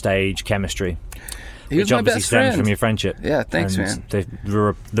on-stage chemistry. He was which my obviously best stems friend. from your friendship. Yeah, thanks, and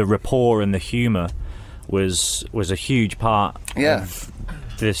man. The rapport and the humour was a huge part of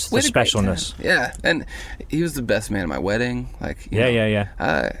the specialness. Yeah, and he was the best man at my wedding. Yeah.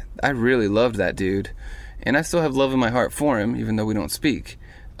 I really loved that dude, and I still have love in my heart for him, even though we don't speak.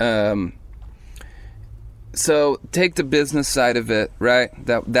 So take the business side of it, right?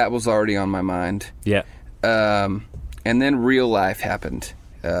 That was already on my mind. Yeah. And then real life happened.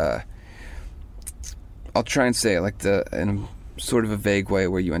 I'll try and say it in a sort of a vague way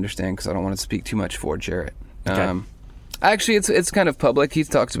where you understand, because I don't want to speak too much for Jarrett. Okay. Actually, it's kind of public. He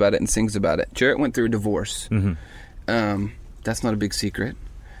talks about it and sings about it. Jarrett went through a divorce. Mm-hmm. That's not a big secret.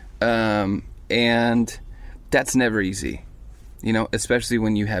 And that's never easy, especially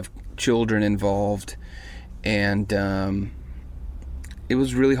when you have children involved. And it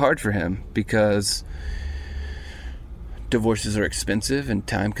was really hard for him because divorces are expensive and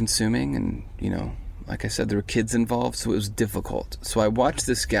time-consuming, and, like I said, there were kids involved, so it was difficult. So I watched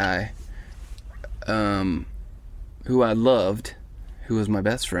this guy who I loved, who was my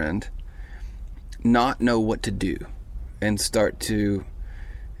best friend, not know what to do and start to...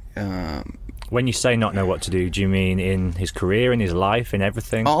 when you say not know what to do you mean in his career, in his life, in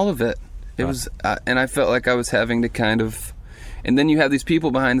everything? All of it. It was... and I felt like I was having to kind of... And then you have these people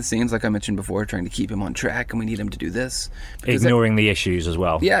behind the scenes, like I mentioned before, trying to keep him on track, and we need him to do this. Ignoring the issues as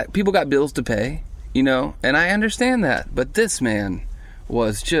well. Yeah, people got bills to pay, and I understand that. But this man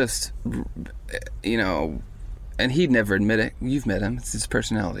was just, and he'd never admit it. You've met him. It's his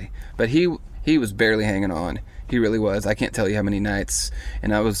personality. But he was barely hanging on. He really was. I can't tell you how many nights.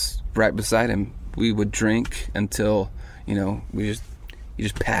 And I was right beside him. We would drink until, you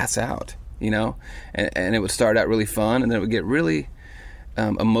just pass out. And it would start out really fun, and then it would get really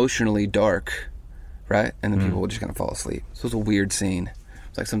emotionally dark, right? And then people would just kind of fall asleep. So it was a weird scene.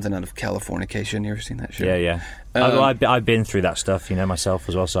 It's like something out of Californication. You ever seen that show? Yeah. I've been through that stuff, myself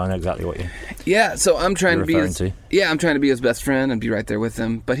as well, so I know exactly what you're so I'm trying to be I'm trying to be his best friend and be right there with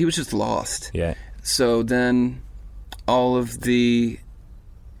him, but he was just lost. Yeah. So then all of the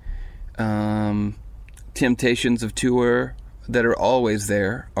temptations of tour that are always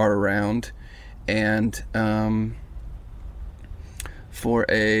there are around, and for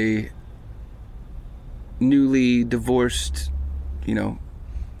a newly divorced,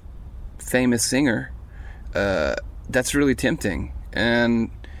 famous singer, that's really tempting,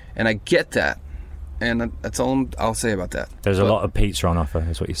 and I get that, and that's all I'll say about that. There's a lot of pizza on offer,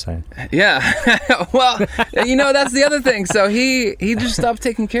 is what you're saying. Yeah. Well, that's the other thing. So he just stopped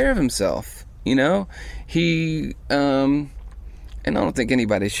taking care of himself. He and I don't think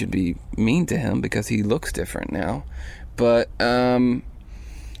anybody should be mean to him because he looks different now, but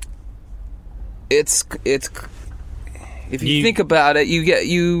it's if you think about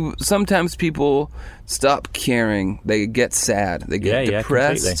it, sometimes people stop caring. They get sad. They get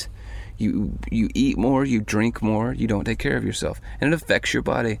depressed. You eat more, you drink more, you don't take care of yourself, and it affects your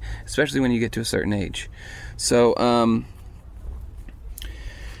body, especially when you get to a certain age. So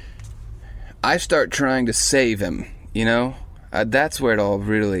I start trying to save him. That's where it all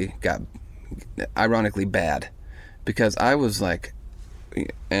really got ironically bad, because I was like,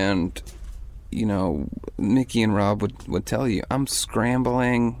 and Nikki and Rob would tell you, I'm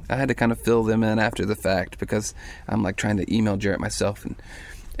scrambling. I had to kind of fill them in after the fact because I'm like trying to email Jarrett myself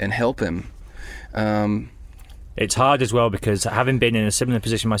and help him. It's hard as well because having been in a similar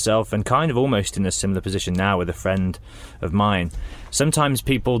position myself and kind of almost in a similar position now with a friend of mine, sometimes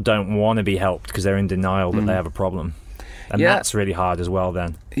people don't want to be helped because they're in denial that they have a problem. And that's really hard as well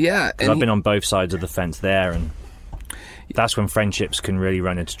then. Yeah. Because I've been on both sides of the fence there, and that's when friendships can really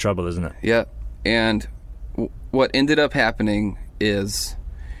run into trouble, isn't it? Yeah. And what ended up happening is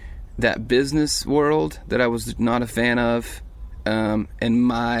that business world that I was not a fan of, and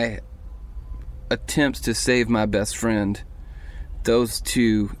my attempts to save my best friend, those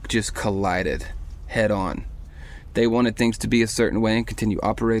two just collided head on. They wanted things to be a certain way and continue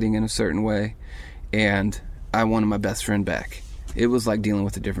operating in a certain way, and I wanted my best friend back. It was like dealing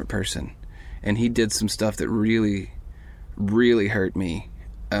with a different person, and he did some stuff that really, really hurt me.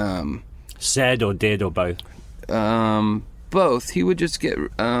 Said or did or both? Both. He would just get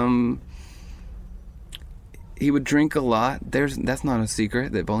he would drink a lot. That's not a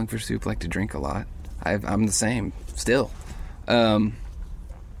secret that Bowling for Soup like to drink a lot. I'm the same still. But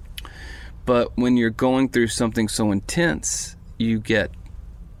when you're going through something so intense, you get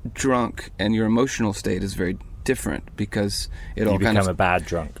drunk, and your emotional state is very different because it all kind of... You become a bad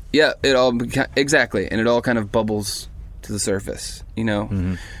drunk. Yeah, exactly, and it all kind of bubbles to the surface,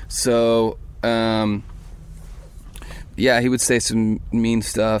 Mm-hmm. So, he would say some mean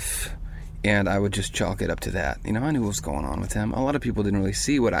stuff, and I would just chalk it up to that. I knew what was going on with him. A lot of people didn't really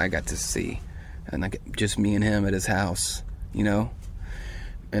see what I got to see, and like just me and him at his house,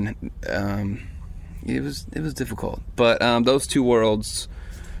 and it was difficult. But those two worlds,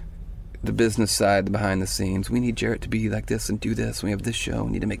 the business side, the behind the scenes, we need Jarrett to be like this and do this. We have this show.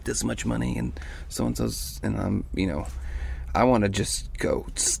 We need to make this much money, and so and so's, and I want to just go,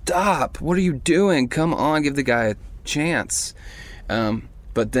 stop. What are you doing? Come on, give the guy a chance.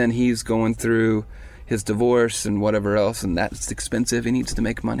 But then he's going through his divorce and whatever else, and that's expensive. He needs to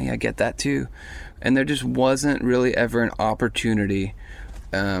make money. I get that too. And there just wasn't really ever an opportunity.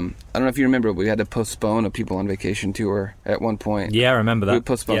 I don't know if you remember, we had to postpone a People on Vacation tour at one point. Yeah, I remember that. We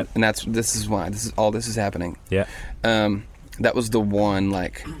postponed, and this is why. This is happening. Yeah. That was the one,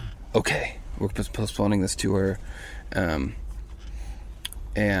 like, okay, we're postponing this tour.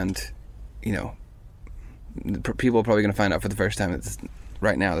 And, people are probably going to find out for the first time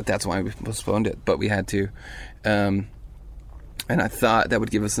right now that's why we postponed it, but we had to. And I thought that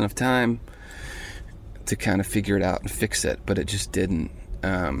would give us enough time to kind of figure it out and fix it, but it just didn't.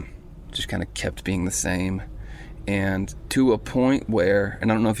 Just kind of kept being the same. And to a point where,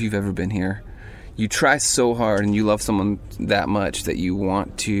 and I don't know if you've ever been here, you try so hard and you love someone that much that you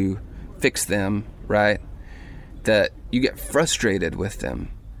want to fix them, right? That you get frustrated with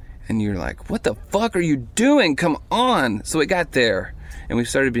them. And you're like, what the fuck are you doing? Come on. So it got there. And we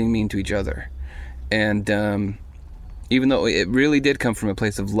started being mean to each other. And even though it really did come from a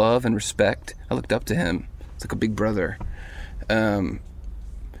place of love and respect, I looked up to him. It's like a big brother.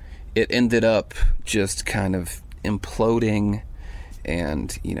 It ended up just kind of imploding.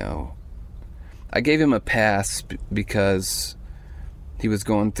 And, I gave him a pass because he was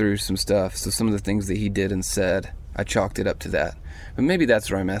going through some stuff. So some of the things that he did and said, I chalked it up to that. But maybe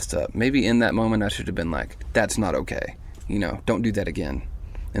that's where I messed up. Maybe in that moment I should have been like, that's not okay. Don't do that again.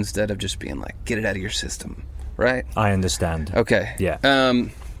 Instead of just being like, get it out of your system. Right? I understand. Okay. Yeah.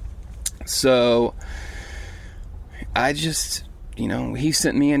 So I just, he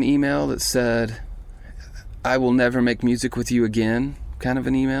sent me an email that said, I will never make music with you again, kind of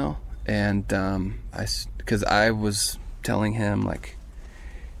an email. And because I was telling him, like,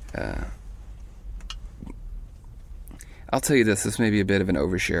 I'll tell you this. This may be a bit of an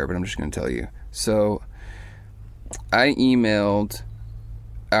overshare, but I'm just going to tell you. So I emailed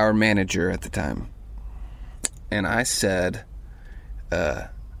our manager at the time, and I said,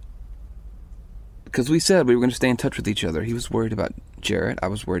 because we said we were going to stay in touch with each other. He was worried about Jarrett. I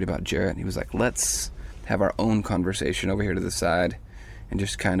was worried about Jarrett. He was like, let's have our own conversation over here to the side and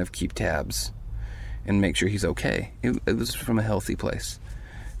just kind of keep tabs and make sure he's okay. It was from a healthy place.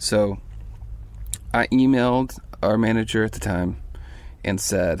 So I emailed our manager at the time and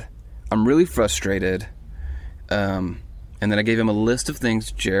said, I'm really frustrated. And then I gave him a list of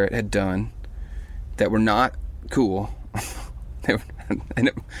things Jarrett had done that were not cool.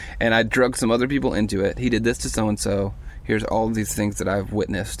 And I drug some other people into it. He did this to so-and-so. Here's all of these things that I've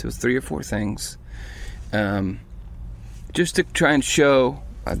witnessed. It was 3 or 4 things. Just to try and show,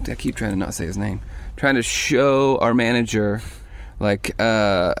 I keep trying to not say his name, trying to show our manager, like,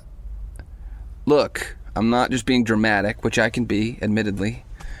 look, I'm not just being dramatic, which I can be, admittedly.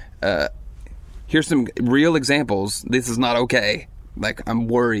 Here's some real examples. This is not okay. Like, I'm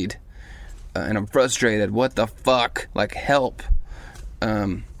worried. And I'm frustrated. What the fuck? Like, help.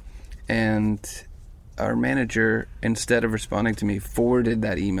 And our manager, instead of responding to me, forwarded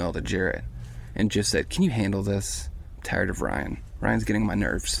that email to Jarrett and just said, can you handle this? I'm tired of Ryan. Ryan's getting on my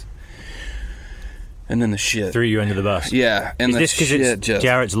nerves. And then the shit threw you under the bus. Yeah, and is this because it's just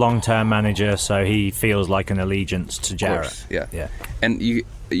Jarrett's long-term manager, so he feels like an allegiance to Jarrett? Of course, yeah. And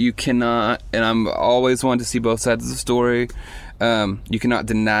you cannot, and I'm always one to see both sides of the story. You cannot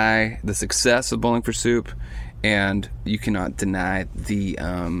deny the success of Bowling for Soup, and you cannot deny the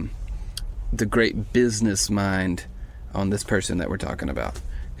great business mind on this person that we're talking about,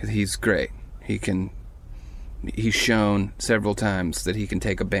 because he's great. He's shown several times that he can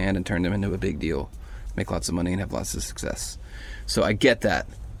take a band and turn them into a big deal, make lots of money and have lots of success. So I get that.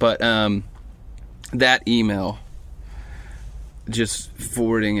 But that email, just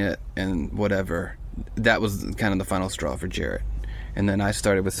forwarding it and whatever, that was kind of the final straw for Jarrett. And then I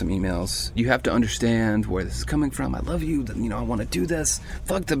started with some emails. You have to understand where this is coming from. I love you. I want to do this.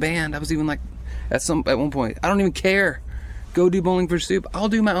 Fuck the band. I was even like, at one point, I don't even care. Go do Bowling for Soup. I'll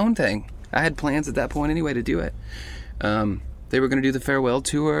do my own thing. I had plans at that point anyway to do it. They were going to do the farewell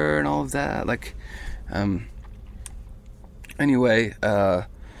tour and all of that. Like, anyway,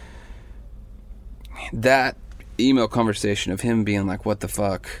 that email conversation of him being like, what the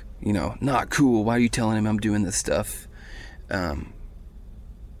fuck, not cool. Why are you telling him I'm doing this stuff?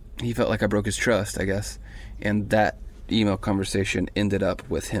 He felt like I broke his trust, I guess. And that email conversation ended up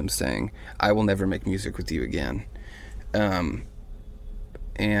with him saying, I will never make music with you again.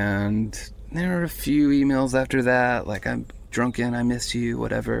 And there were a few emails after that, like, I'm drunken, I miss you,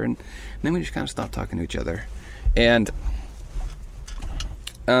 whatever. And then we just kind of stopped talking to each other. And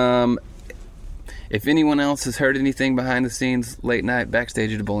if anyone else has heard anything behind the scenes, late night,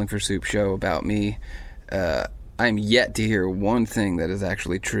 backstage at a Bowling for Soup show about me, I'm yet to hear one thing that is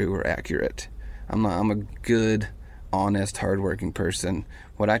actually true or accurate. I'm a good, honest, hardworking person.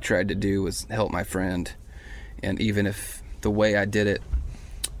 What I tried to do was help my friend. And even if the way I did it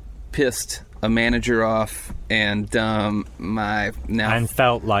pissed a manager off and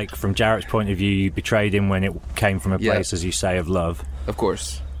felt like, from Jarrett's point of view, you betrayed him when it came from a place, as you say, of love. Of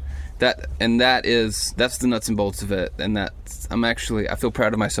course. That's the nuts and bolts of it. And I feel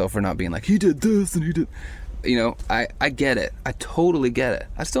proud of myself for not being like, he did this and he did. I get it. I totally get it.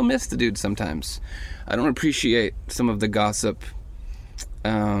 I still miss the dude sometimes. I don't appreciate some of the gossip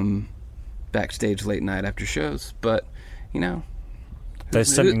backstage late night after shows, but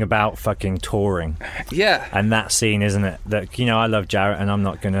there's something about fucking touring. Yeah. And that scene, isn't it? That, I love Jarrett and I'm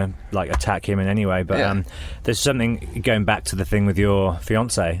not going to attack him in any way, but there's something, going back to the thing with your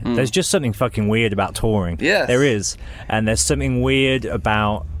fiance, there's just something fucking weird about touring. Yes. There is. And there's something weird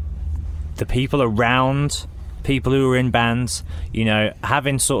about the people around people who are in bands,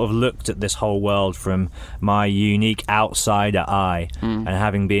 having sort of looked at this whole world from my unique outsider eye, and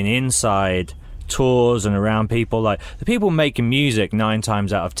having been inside tours and around people, like the people making music, 9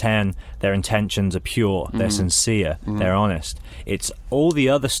 times out of 10 their intentions are pure, they're sincere, they're honest. It's all the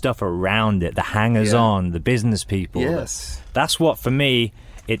other stuff around it, the hangers on, the business people. Yes. That's what, for me,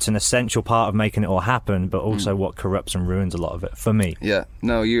 it's an essential part of making it all happen, but also what corrupts and ruins a lot of it, for me. Yeah,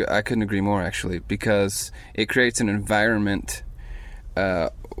 no, I couldn't agree more, actually, because it creates an environment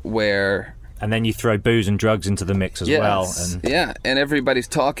where... And then you throw booze and drugs into the mix as well. And everybody's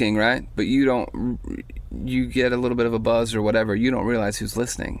talking, right? But you get a little bit of a buzz or whatever, you don't realize who's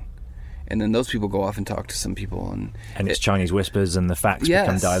listening. And then those people go off and talk to some people. And it's Chinese whispers and the facts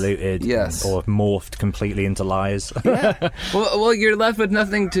become diluted or morphed completely into lies. Yeah. Well, you're left with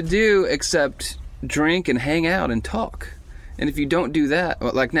nothing to do except drink and hang out and talk. And if you don't do that,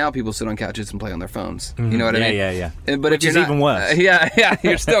 well, like now people sit on couches and play on their phones. You know what I mean? Yeah. But Which if you're is even worse. Yeah,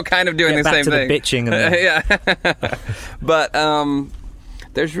 you're still kind of doing Get the back same to thing. the bitching and the... Yeah. But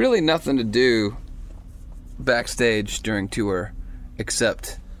there's really nothing to do backstage during tour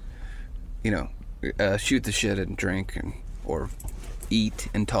except, shoot the shit and drink or eat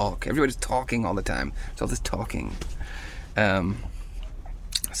and talk. Everybody's talking all the time. It's all this talking.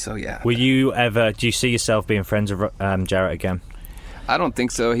 So yeah. Do you see yourself being friends with Jarrett again? I don't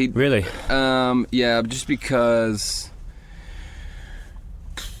think so. Really? Yeah, just because.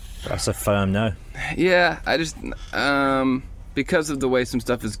 That's a firm no. Yeah, I just because of the way some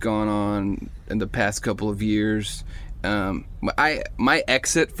stuff has gone on in the past couple of years. My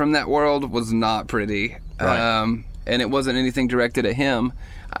exit from that world was not pretty. Right. And it wasn't anything directed at him.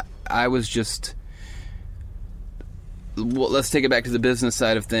 I was just. Well, let's take it back to the business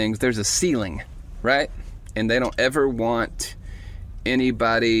side of things. There's a ceiling, right? And they don't ever want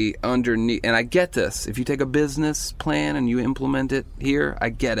anybody underneath. And I get this. If you take a business plan and you implement it here, I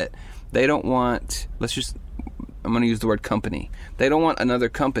get it. They don't want, I'm going to use the word company. They don't want another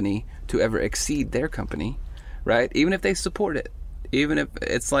company to ever exceed their company, right? Even if they support it. Even if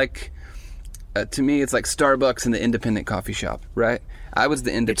it's like, to me, it's like Starbucks and the independent coffee shop, right? I was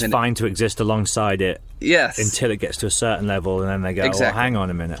the independent. It's fine to exist alongside it. Yes. Until it gets to a certain level, and then they go, exactly. hang on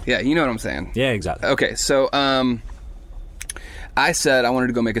a minute. Yeah, you know what I'm saying. Yeah, exactly. Okay, so I said I wanted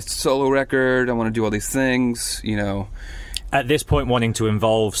to go make a solo record. I want to do all these things, At this point, wanting to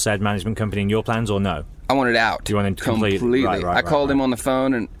involve said management company in your plans, or no? I wanted out. You wanted completely. Right, I called him on the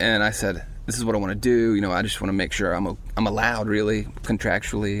phone and I said, this is what I want to do. I just want to make sure I'm allowed, really,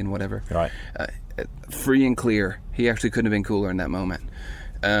 contractually and whatever. Right. Free and clear. He actually couldn't have been cooler in that moment.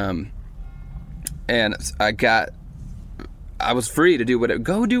 And I was free to do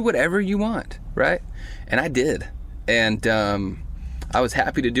whatever you want, right? And I did. And I was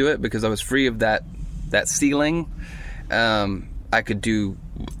happy to do it because I was free of that ceiling. I could do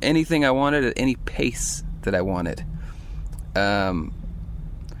anything I wanted at any pace that I wanted.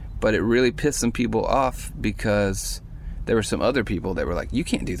 But it really pissed some people off because there were some other people that were like, you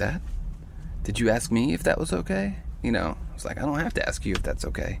can't do that. Did you ask me if that was okay? I was like, I don't have to ask you if that's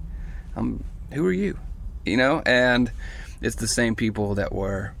okay. Who are you? And it's the same people that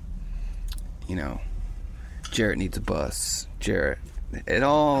were, Jarrett needs a bus. Jarrett. It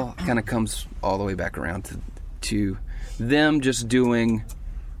all kind of comes all the way back around to them just doing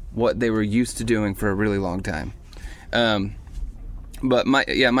what they were used to doing for a really long time. But my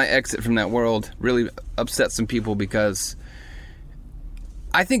exit from that world really upset some people because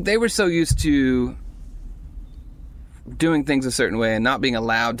I think they were so used to doing things a certain way and not being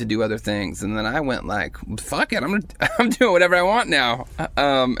allowed to do other things, and then I went like, fuck it, I'm doing whatever I want now.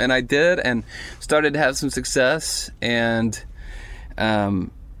 And I did, and started to have some success, and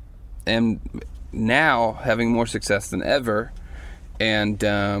now having more success than ever. And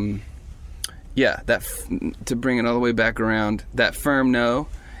to bring it all the way back around, that firm no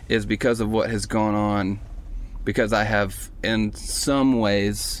is because of what has gone on, because I have in some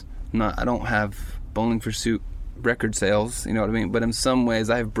ways I don't have Bowling for Soup record sales, you know what I mean, but in some ways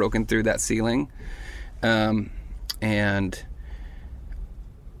I have broken through that ceiling, and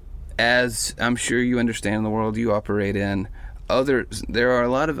as I'm sure you understand the world you operate in, there are a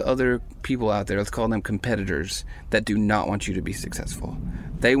lot of other people out there, let's call them competitors, that do not want you to be successful.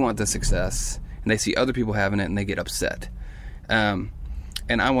 They want the success, and they see other people having it and they get upset, and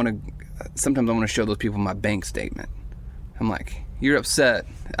sometimes I want to show those people my bank statement. I'm like, you're upset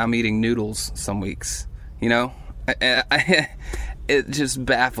I'm eating noodles some weeks, it just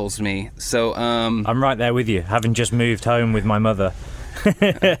baffles me. So I'm right there with you, having just moved home with my mother.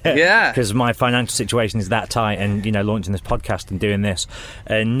 Yeah, because my financial situation is that tight, and launching this podcast and doing this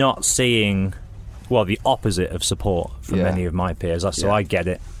and not seeing the opposite of support from many of my peers. So I get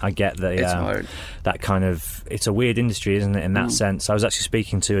it. I get that. It's hard. That kind of, it's a weird industry, isn't it, in that sense. I was actually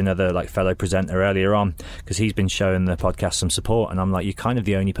speaking to another fellow presenter earlier on, because he's been showing the podcast some support, and I'm like, you're kind of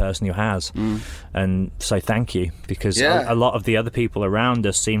the only person who has. And so thank you, because a lot of the other people around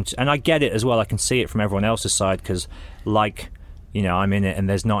us seem to, and I get it as well, I can see it from everyone else's side, because I'm in it and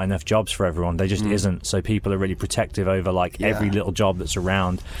there's not enough jobs for everyone. There just isn't. So people are really protective over every little job that's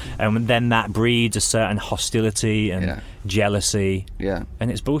around. And then that breeds a certain hostility and jealousy. Yeah.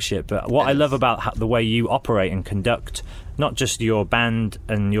 And it's bullshit. But what I love about the way you operate and conduct, not just your band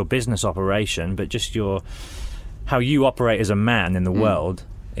and your business operation, but just how you operate as a man in the world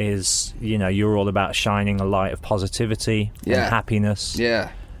is, you're all about shining a light of positivity and happiness.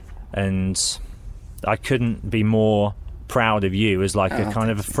 Yeah. And I couldn't be more proud of you as a kind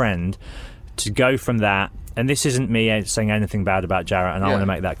of a friend to go from that, and this isn't me saying anything bad about Jarrett, and I want to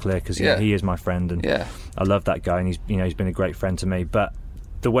make that clear because he is my friend, and I love that guy, and he's been a great friend to me. But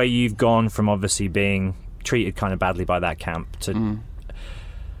the way you've gone from obviously being treated kind of badly by that camp to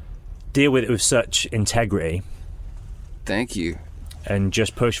deal with it with such integrity. Thank you. And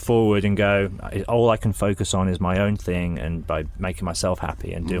just push forward and go, all I can focus on is my own thing, and by making myself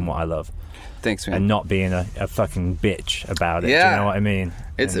happy and doing what I love. Thanks, man. And not being a fucking bitch about it. Yeah. Do you know what I mean?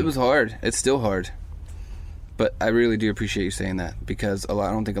 It was hard. It's still hard. But I really do appreciate you saying that, because I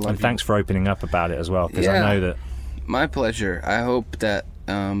don't think a lot of people... thanks for opening up about it as well, because I know that... My pleasure. I hope that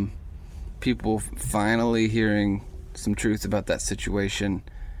people finally hearing some truth about that situation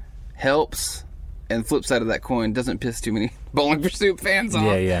helps, and flip side of that coin, doesn't piss too many Bowling for Soup fans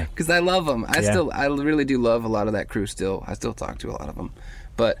off. Yeah. Because I love them. I really do love a lot of that crew still. I still talk to a lot of them.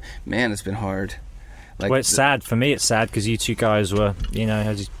 But, man, it's been hard. Well, it's sad. For me, it's sad because you two guys were,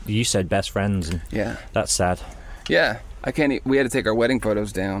 as you said, best friends. And that's sad. Yeah. We had to take our wedding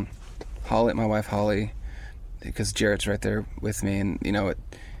photos down. Holly, my wife Holly, because Jarrett's right there with me, and,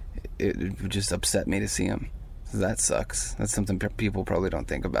 it just upset me to see him. So that sucks. That's something people probably don't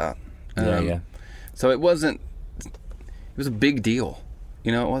think about. So it was a big deal.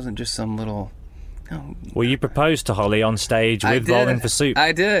 It wasn't just some little... Well, you proposed to Holly on stage with Bowling for Soup.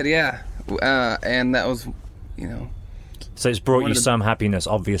 I did, yeah. And that was, So it's brought you some happiness,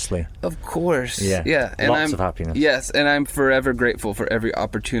 obviously. Of course. Yeah. And Lots of happiness. Yes, and I'm forever grateful for every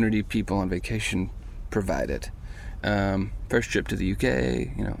opportunity people on vacation provided. First trip to the UK,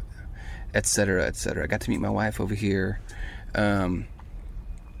 et cetera, et cetera. I got to meet my wife over here. And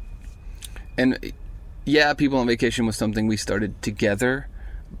people on vacation was something we started together,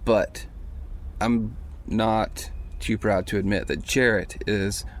 but I'm not too proud to admit that Jarrett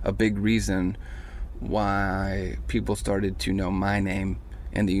is a big reason why people started to know my name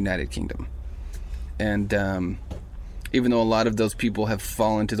in the United Kingdom. And even though a lot of those people have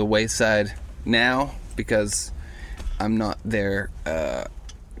fallen to the wayside now because I'm not their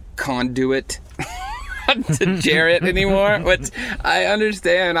conduit to Jarrett anymore, which I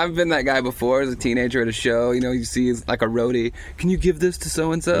understand. I've been that guy before as a teenager at a show. You see he's like a roadie. Can you give this to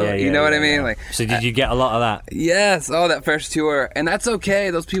so-and-so? You know what I mean? Like, so did you get a lot of that? Yes. Oh, that first tour. And that's okay.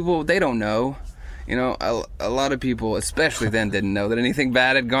 Those people, they don't know. A lot of people, especially then, didn't know that anything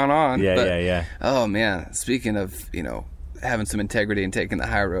bad had gone on. Yeah. Oh, man. Speaking of, having some integrity and taking the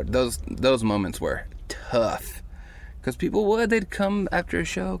high road, those moments were tough. Because they'd come after a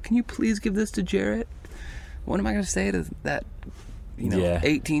show. Can you please give this to Jarrett? What am I going to say to that,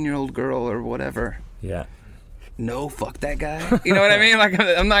 18-year-old girl or whatever? Yeah. No, fuck that guy. You know what I mean? Like,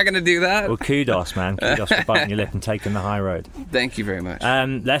 I'm not going to do that. Well, kudos, man. Kudos for biting your lip and taking the high road. Thank you very much.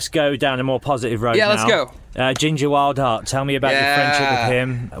 Let's go down a more positive road now. Let's go. Ginger Wildheart, tell me about your friendship with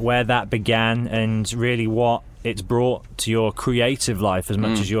him, where that began, and really what it's brought to your creative life as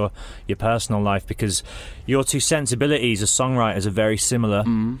much as your personal life, because your two sensibilities as songwriters are very similar.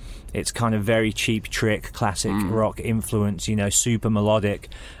 It's kind of very Cheap Trick, classic rock influence, super melodic,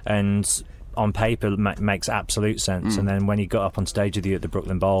 and on paper makes absolute sense. And then when you got up on stage with you at the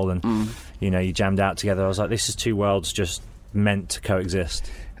Brooklyn Bowl and you jammed out together, I was like, this is two worlds just meant to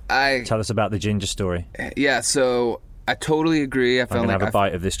coexist. Tell us about the Ginger story. Yeah, so I totally agree. I'm going to have a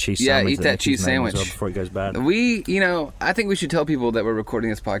bite of this cheese sandwich. Yeah, eat that cheese sandwich before it goes bad. I think we should tell people that we're recording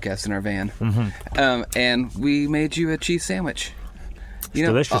this podcast in our van. And we made you a cheese sandwich. It's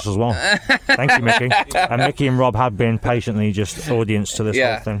delicious as well. Thank you, Mickey. And Mickey and Rob have been patiently just audience to this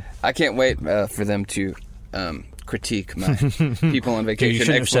whole thing. I can't wait for them to critique my people on vacation you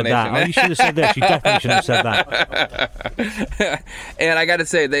shouldn't explanation. Have said that. You should have said this. You definitely shouldn't have said that. And I got to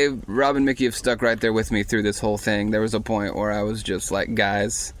say, Rob and Mickey have stuck right there with me through this whole thing. There was a point where I was just like,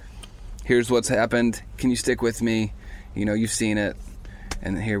 guys, here's what's happened. Can you stick with me? You've seen it.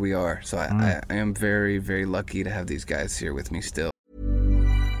 And here we are. So I am very, very lucky to have these guys here with me still.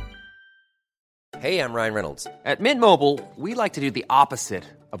 Hey, I'm Ryan Reynolds. At Mint Mobile, we like to do the opposite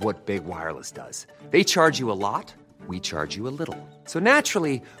of what Big Wireless does. They charge you a lot, we charge you a little. So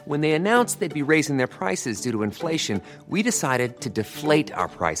naturally, when they announced they'd be raising their prices due to inflation, we decided to deflate our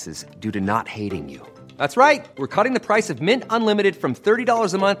prices due to not hating you. That's right. We're cutting the price of Mint Unlimited from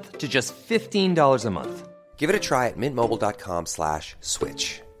 $30 a month to just $15 a month. Give it a try at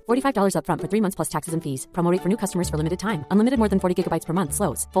mintmobile.com/switch. $45 up front for 3 months plus taxes and fees. Promo rate for new customers for limited time. Unlimited more than 40 gigabytes per month.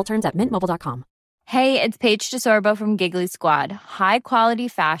 Slows full terms at mintmobile.com. Hey, it's Paige DeSorbo from Giggly Squad. High quality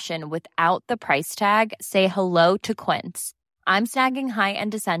fashion without the price tag. Say hello to Quince. I'm snagging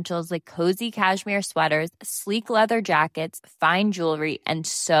high-end essentials like cozy cashmere sweaters, sleek leather jackets, fine jewelry, and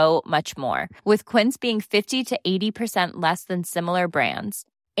so much more. With Quince being 50 to 80% less than similar brands.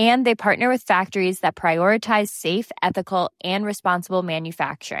 And they partner with factories that prioritize safe, ethical, and responsible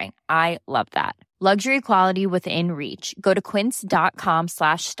manufacturing. I love that. Luxury quality within reach. Go to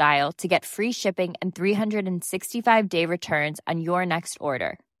quince.com/style to get free shipping and 365-day returns on your next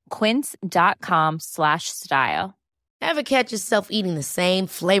order. Quince.com/style. Ever catch yourself eating the same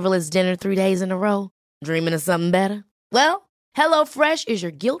flavorless dinner 3 days in a row? Dreaming of something better? Well, HelloFresh is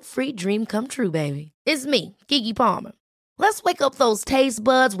your guilt-free dream come true, baby. It's me, Keke Palmer. Let's wake up those taste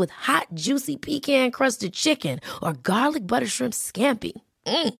buds with hot, juicy pecan-crusted chicken or garlic butter shrimp scampi.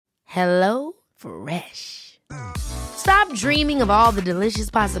 Hello Fresh. Stop dreaming of all the delicious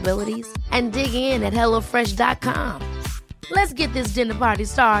possibilities and dig in at HelloFresh.com. Let's get this dinner party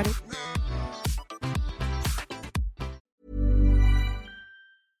started.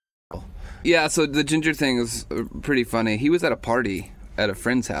 Yeah, so the Ginger thing is pretty funny. He was at a party at a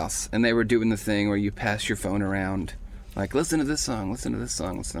friend's house, and they were doing the thing where you pass your phone around, like, listen to this song, listen to this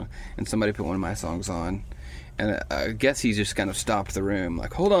song, listen to... And somebody put one of my songs on, and I guess he just kind of stopped the room,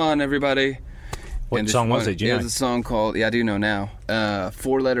 like, hold on, everybody. What song was it? Do you know? It was a song called, I do know now,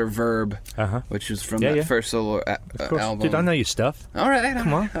 4-letter Verb, which was from that first solo album. Dude, I know your stuff. All right.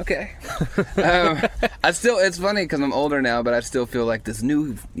 Come on. Okay. It's funny because I'm older now, but I still feel like this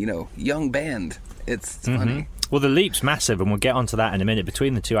new, young band. It's funny. Well, the leap's massive, and we'll get onto that in a minute.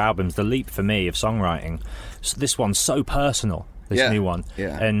 Between the two albums, the leap for me of songwriting, this one's so personal. This new one.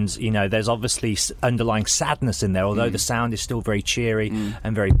 Yeah. And, there's obviously underlying sadness in there, although the sound is still very cheery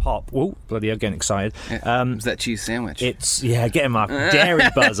and very pop. Whoa, bloody hell, getting excited. It's that cheese sandwich. It's, getting my dairy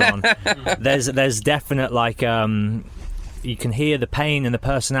buzz on. There's definite, you can hear the pain and the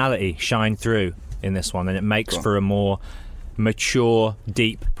personality shine through in this one, and it makes for a more mature,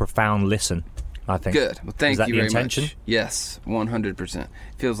 deep, profound listen, I think. Good. Well, thank you very intention? much. Yes, 100%.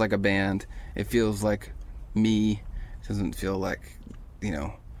 Feels like a band. It feels like me. It doesn't feel like,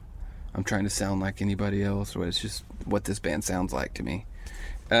 I'm trying to sound like anybody else, or it's just what this band sounds like to me.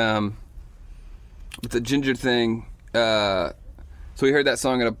 With the Ginger thing, so we heard that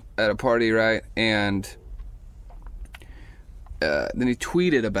song at a party, right? And then he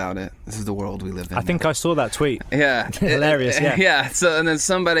tweeted about it. This is the world we live in. I think I saw that tweet. Yeah. Hilarious, yeah. Yeah. So, and then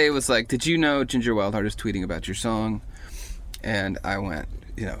somebody was like, did you know Ginger Wildheart is tweeting about your song? And I went,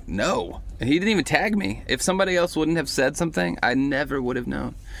 no. And he didn't even tag me. If somebody else wouldn't have said something, I never would have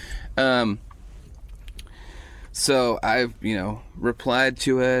known. So I, replied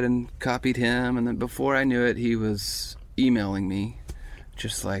to it and copied him. And then before I knew it, he was emailing me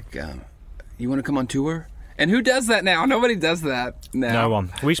just like, you want to come on tour? And who does that now? Nobody does that now. No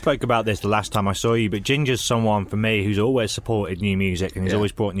one. We spoke about this the last time I saw you, but Ginger's someone, for me, who's always supported new music, and he's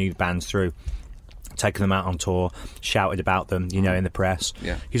always brought new bands through, taken them out on tour, shouted about them, in the press.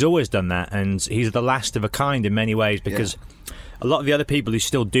 Yeah. He's always done that, and he's the last of a kind in many ways, because a lot of the other people who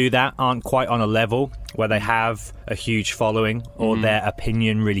still do that aren't quite on a level where they have a huge following or their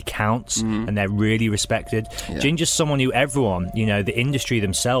opinion really counts and they're really respected. Yeah. Ginger's someone who everyone, the industry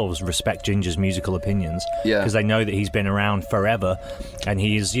themselves respect Ginger's musical opinions because they know that he's been around forever, and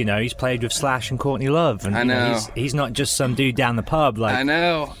he's, he's played with Slash and Courtney Love, and I know. He's not just some dude down the pub. Like, I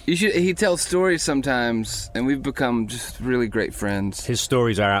know. He tells stories sometimes, and we've become just really great friends. His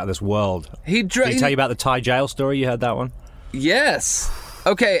stories are out of this world. Did he tell you about the Thai jail story? You heard that one? Yes.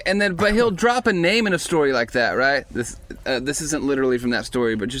 Okay, but he'll drop a name in a story like that, right? This isn't literally from that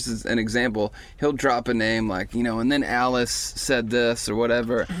story, but just as an example, he'll drop a name like, and then Alice said this or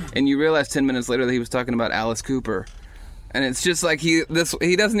whatever, and you realize 10 minutes later that he was talking about Alice Cooper. And it's just like he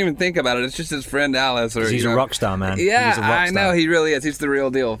doesn't even think about it. It's just his friend Alice. Or he's a rock star, man. Yeah, he's a rock star. I know, he really is. He's the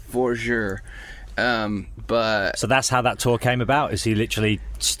real deal, for sure. But so that's how that tour came about, is he literally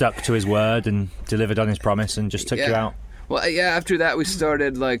stuck to his word and delivered on his promise and just took you out? Well, after that we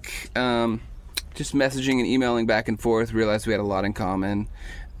started just messaging and emailing back and forth, realized we had a lot in common.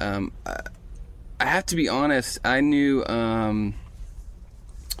 I have to be honest, I knew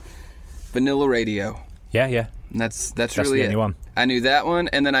Vanilla Radio. Yeah. And that's the really only one. I knew that one,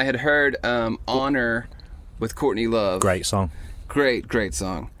 and then I had heard Honor with Courtney Love. Great song. Great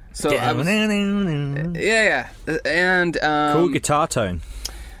song. So yeah. And cool guitar tone.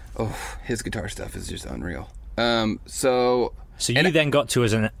 Oh, his guitar stuff is just unreal. So you then got to,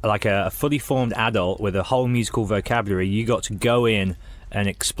 as a fully formed adult with a whole musical vocabulary, you got to go in and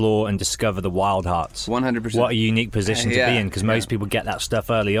explore and discover the Wildhearts. 100%. What a unique position to be in, because most people get that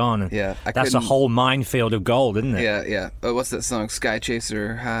stuff early on. And that's a whole minefield of gold, isn't it? Yeah. What's that song? Sky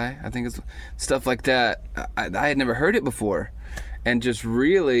Chaser High? I think it's stuff like that. I had never heard it before, and just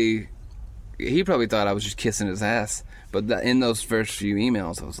really, he probably thought I was just kissing his ass. But in those first few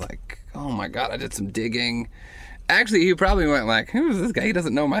emails, I was like, oh my God, I did some digging. Actually, he probably went like, who is this guy? He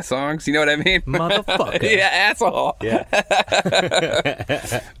doesn't know my songs. You know what I mean? Motherfucker. Yeah, asshole. Yeah.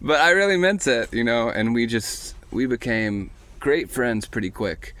 But I really meant it, and we became great friends pretty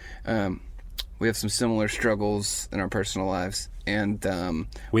quick. We have some similar struggles in our personal lives. And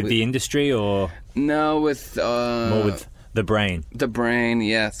with the industry or? No, with... more with the brain. The brain,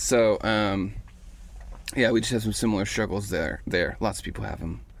 yeah. So, we just have some similar struggles there. Lots of people have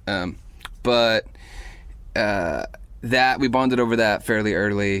them. But that we bonded over that fairly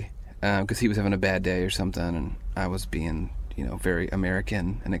early because he was having a bad day or something, and I was being, very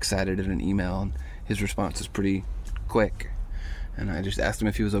American and excited in an email, and his response was pretty quick, and I just asked him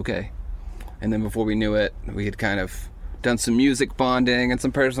if he was okay. And then before we knew it, we had kind of done some music bonding and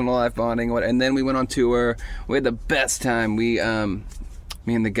some personal life bonding, and then we went on tour. We had the best time. We,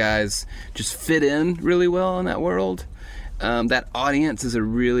 me and the guys, just fit in really well in that world. That audience is a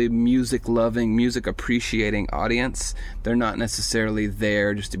really music-loving, music-appreciating audience. They're not necessarily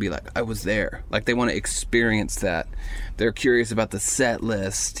there just to be like, I was there. Like, they want to experience that. They're curious about the set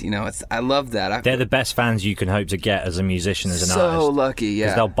list. I love that. They're the best fans you can hope to get as a musician, as an artist. So lucky, yeah.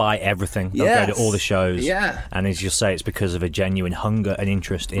 Because they'll buy everything. They'll go to all the shows. Yeah. And as you'll say, it's because of a genuine hunger and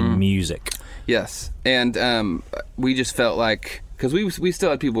interest in music. Yes. And we just felt like, because we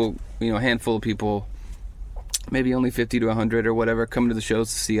still had people, a handful of people, maybe only 50 to 100 or whatever, coming to the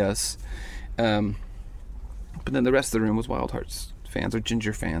shows to see us. But then the rest of the room was Wild Hearts fans or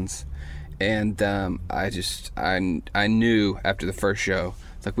Ginger fans. And I knew after the first show,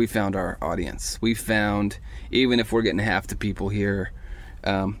 it's like we found our audience. We found, even if we're getting half the people here,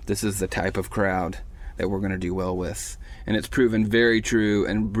 this is the type of crowd that we're going to do well with. And it's proven very true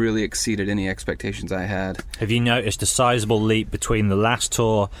and really exceeded any expectations I had. Have you noticed a sizable leap between the last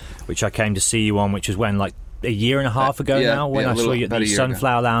tour, which I came to see you on, which was when, like, a year and a half ago now, when I saw you at the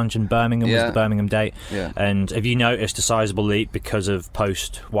Sunflower Lounge in Birmingham, was the Birmingham date. Yeah. And have you noticed a sizable leap because of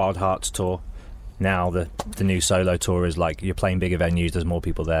post Wild Hearts tour? Now the new solo tour is like you're playing bigger venues, there's more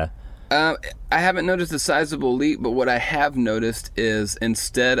people there. I haven't noticed a sizable leap, but what I have noticed is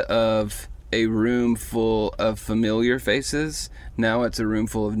instead of a room full of familiar faces, now it's a room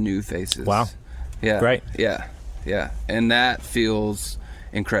full of new faces. Wow. Yeah. Great. Yeah. And that feels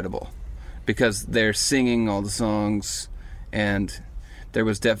incredible. Because they're singing all the songs, and there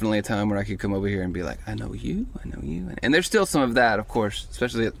was definitely a time where I could come over here and be like, I know you. And there's still some of that, of course,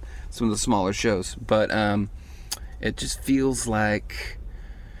 especially at some of the smaller shows. But it just feels like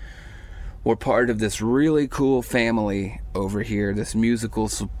we're part of this really cool family over here, this musical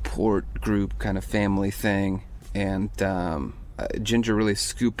support group kind of family thing. And Ginger really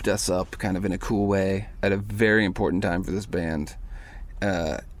scooped us up kind of in a cool way at a very important time for this band.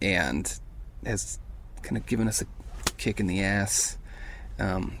 And has kind of given us a kick in the ass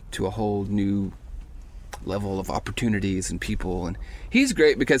to a whole new level of opportunities and people. And he's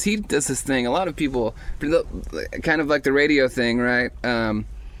great because he does this thing. A lot of people, kind of like the radio thing, right?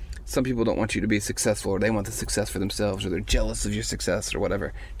 Some people don't want you to be successful, or they want the success for themselves, or they're jealous of your success or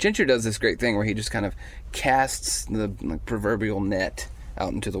whatever. Ginger does this great thing where he just kind of casts the proverbial net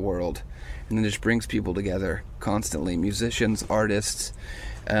out into the world and then just brings people together constantly, musicians, artists,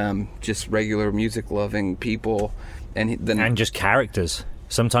 just regular music-loving people, and just characters.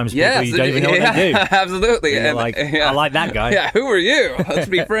 Sometimes people you don't even know what they do. Absolutely. And like, I like that guy. Yeah, who are you? Let's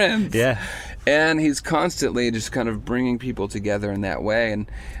be friends. Yeah. And he's constantly just kind of bringing people together in that way, and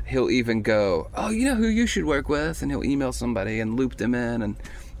he'll even go, oh, you know who you should work with? And he'll email somebody and loop them in, and,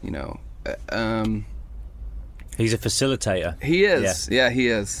 he's a facilitator. He is. Yeah, he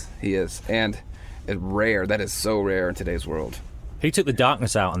is. And it's rare. That is so rare in today's world. He took the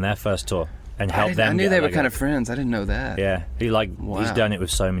Darkness out on their first tour and helped them. I knew they were kind of friends. I didn't know that. Yeah, he's done it with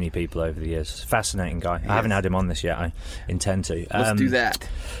so many people over the years. Fascinating guy. I haven't had him on this yet. I intend to. Let's do that.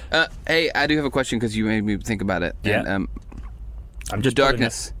 Hey, I do have a question because you made me think about it. Yeah. And, I'm just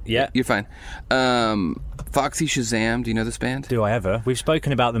Darkness. Yeah, you're fine. Foxy Shazam. Do you know this band? Do I ever? We've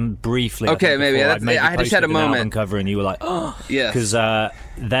spoken about them briefly. Okay, maybe. I just had a moment. Album cover, and you were like, "Oh, yes," because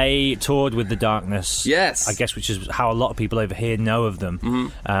they toured with the Darkness. Yes, I guess, which is how a lot of people over here know of them.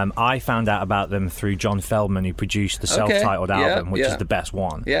 Mm-hmm. I found out about them through John Feldman, who produced the self-titled album, which is the best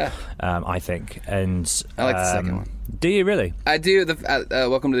one. Yeah, I think. And I like the second one. Do you really? I do.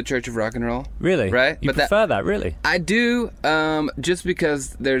 Welcome to the Church of Rock and Roll. Really? Right? You prefer that, really? I do, just because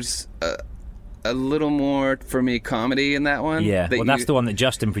there's a little more, for me, comedy in that one. Yeah, that's the one that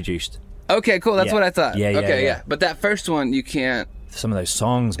Justin produced. Okay, cool. That's what I thought. Yeah. But that first one, you can't... Some of those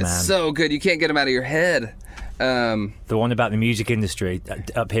songs, man. It's so good. You can't get them out of your head. The one about the music industry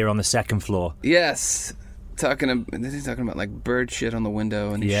up here on the second floor. Yes. talking about like bird shit on the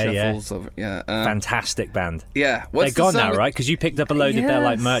window and he shuffles over. Yeah, fantastic band. Yeah, they're gone now, right? Because you picked up a load of their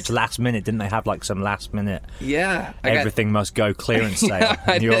like Yes. merch last minute, didn't they? Have like some last minute Yeah, everything must go clearance sale,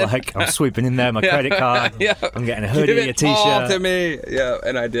 I and you're did. like, I'm swooping in there, my credit card, Yeah. I'm getting a hoodie, Give a it all to t-shirt. me. Yeah,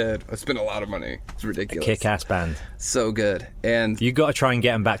 and I did. I spent a lot of money. It's ridiculous. Kick-ass band. So good. And You got to try and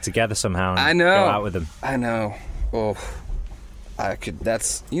get them back together somehow. And I know. Go out with them. I know. Oh, I could.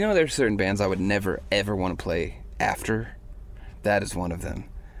 That's there's certain bands I would never ever want to play after. That is one of them.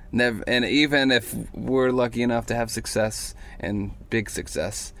 Never. And even if we're lucky enough to have success and big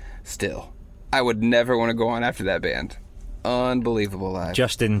success, still, I would never want to go on after that band. Unbelievable live.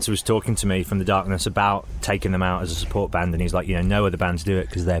 Justin was talking to me from the Darkness about taking them out as a support band, and he's like, no other bands do it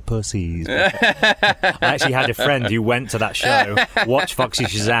because they're pussies. I actually had a friend who went to that show, watched Foxy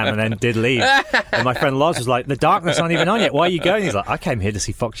Shazam, and then did leave. And my friend Loz was like, the Darkness aren't even on yet. Why are you going? He's like, I came here to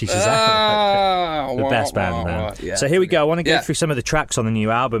see Foxy Shazam. The best band, man. Yeah, so here we go. I want to go Yeah. through some of the tracks on the new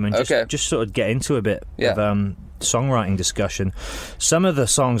album and just sort of get into a bit of songwriting discussion. Some of the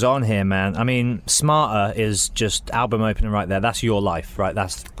songs on here, man, I mean, Smarter is just album opener right there. That's your life, right?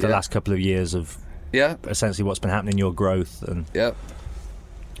 That's the last couple of years of Yeah. essentially what's been happening, your growth. And Yep.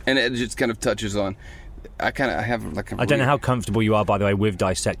 And it just kind of touches on. I have like. I don't know how comfortable you are, by the way, with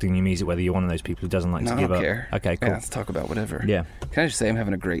dissecting your music, whether you're one of those people who doesn't like No, to I give don't up. care. Okay, cool. Yeah, let's talk about whatever. Yeah. Can I just say I'm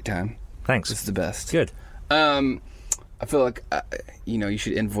having a great time? Thanks. This is the best. Good. I feel like you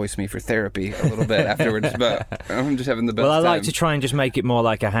should invoice me for therapy a little bit afterwards, but I'm just having the best Well, I time. like to try and just make it more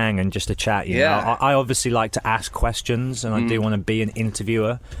like a hang and just a chat. You Yeah. know? I obviously like to ask questions, and I do want to be an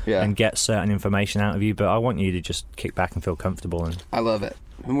interviewer and get certain information out of you. But I want you to just kick back and feel comfortable. And I love it.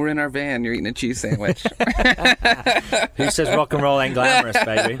 When we're in our van, you're eating a cheese sandwich. who says rock and roll ain't glamorous,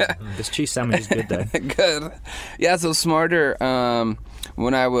 baby? This cheese sandwich is good though. Good. Yeah. So Smarter.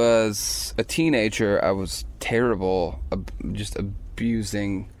 When I was a teenager, I was terrible, just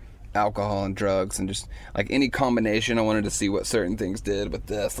abusing alcohol and drugs and just like any combination. I wanted to see what certain things did with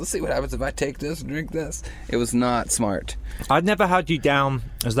this. Let's see what happens if I take this and drink this. It was not smart. I'd never had you down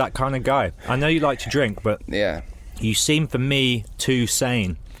as that kind of guy. I know you like to drink, but Yeah. you seem for me too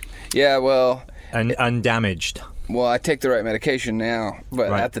sane Yeah. Well, and undamaged. I take the right medication now, but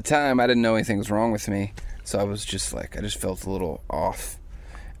Right. at the time I didn't know anything was wrong with me, so I was just like I just felt a little off.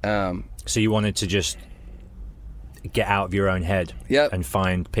 So you wanted to just get out of your own head Yep. and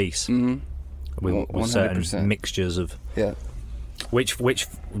find peace with 100%. certain mixtures of Yeah. which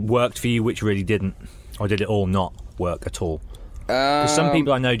worked for you, which really didn't, or did it all not work at all? 'Cause some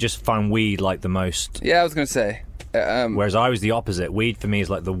people I know just find weed like the most, Yeah, I was gonna say. whereas I was the opposite. Weed for me is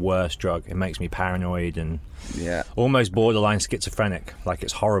like the worst drug. It makes me paranoid and Yeah. almost borderline schizophrenic. Like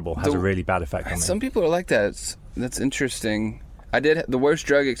it's horrible. Has a really bad effect on me. Some people are like that. That's interesting. The worst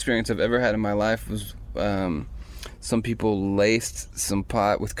drug experience I've ever had in my life was some people laced some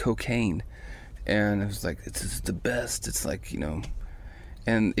pot with cocaine, and it was like this is the best. It's like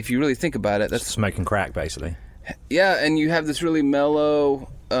and if you really think about it, that's Smoking crack, basically. yeah. And you have this really mellow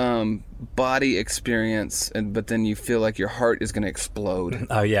body experience, but then you feel like your heart is going to explode.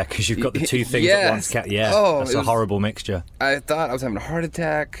 Oh yeah, because you've got the two things Yes. at once. Yeah, Oh, that's it a was- horrible mixture. I thought I was having a heart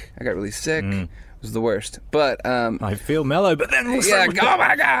attack. I got really sick. It was the worst. But I feel mellow, but then also yeah. Oh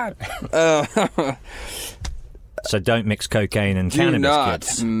my god. So don't mix cocaine and Do cannabis, not,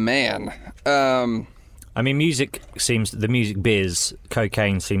 kids. man. I mean, the music biz,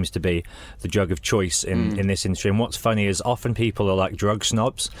 cocaine seems to be the drug of choice in this industry. And what's funny is often people are like drug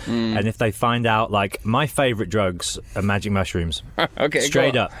snobs. And if they find out, like, my favourite drugs are magic mushrooms. Okay,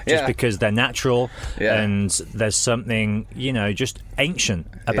 Straight go on. up. Just Yeah. because they're natural Yeah. and there's something, just ancient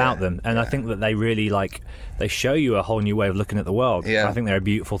about Yeah, them. And I think that they really, they show you a whole new way of looking at the world. Yeah. I think they're a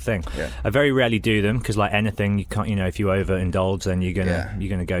beautiful thing. Yeah. I very rarely do them because, like anything, you can't, if you overindulge, then you're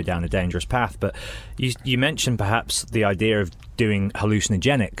gonna go down a dangerous path. But you mentioned perhaps the idea of doing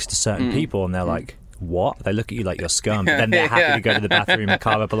hallucinogenics to certain people, and they're like, what? They look at you like you're scum, but then they're happy Yeah. to go to the bathroom and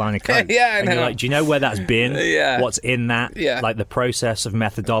carve up a line of coke. Yeah, I and you're know. like, do you know where that's been? Yeah. What's in that? Yeah. Like the process of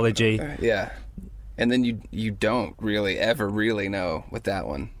methodology. Yeah. And then you don't really ever really know with that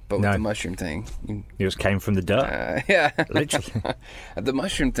one, but with No. the mushroom thing, It just came from the dirt. yeah. Literally. The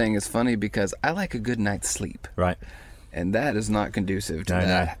mushroom thing is funny because I like a good night's sleep, Right. and that is not conducive to No,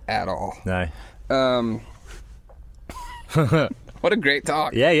 that at all. No. What a great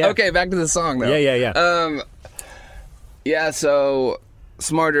talk. Yeah, yeah. Okay, back to the song though. Yeah. Yeah, so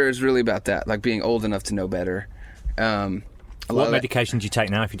Smarter is really about that, like being old enough to know better. A lot What of that- medication do you take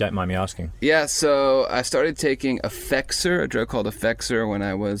now, if you don't mind me asking? Yeah, so I started taking Effexor, a drug called Effexor, when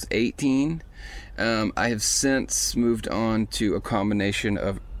I was 18. I have since moved on to a combination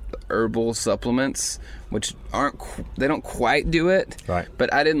of herbal supplements, which they don't quite do it. Right.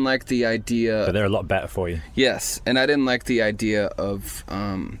 But I didn't like the idea. But they're a lot better for you. Yes, and I didn't like the idea of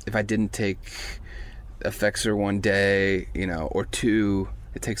if I didn't take Effexor one day, or two,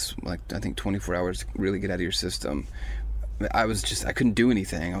 it takes I think 24 hours to really get out of your system. I couldn't do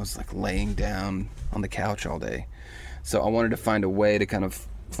anything. I was like laying down on the couch all day. So I wanted to find a way to kind of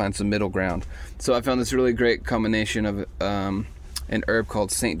find some middle ground. So I found this really great combination of an herb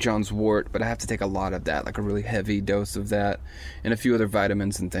called St. John's wort, but I have to take a lot of that, like a really heavy dose of that, and a few other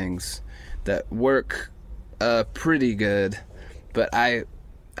vitamins and things that work pretty good. But I've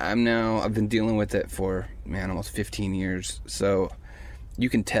been dealing with it for, almost 15 years. So you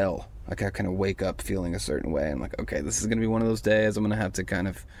can tell, like I kind of wake up feeling a certain way. I'm like, okay, this is going to be one of those days I'm going to have to kind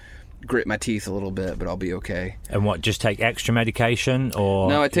of grit my teeth a little bit, but I'll be okay. And what, just take extra medication, or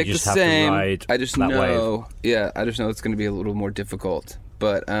no? I take you just the have same. To ride I just that know. wave? Yeah, I just know it's going to be a little more difficult.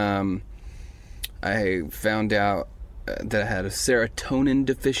 But I found out that I had a serotonin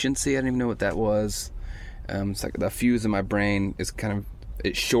deficiency. I didn't even know what that was. It's like the fuse in my brain is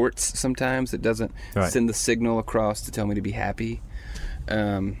it shorts sometimes. It doesn't send the signal across to tell me to be happy.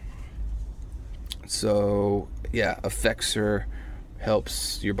 So yeah, Effexor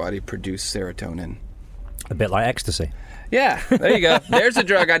helps your body produce serotonin. A bit like ecstasy. Yeah, there you go. There's a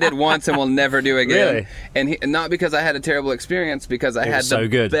drug I did once and will never do again. Really? And not because I had a terrible experience, because I had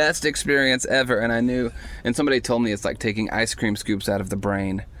the best experience ever, and I knew. And somebody told me it's like taking ice cream scoops out of the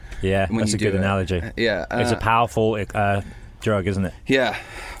brain. Yeah, that's a good analogy. Yeah, it's a powerful drug, isn't it? Yeah,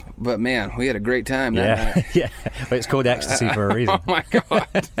 but man, we had a great time that night. Yeah, but it's called ecstasy for a reason. Oh my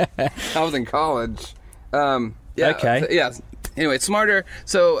god, I was in college. Yeah. Okay. Yeah. Anyway, smarter.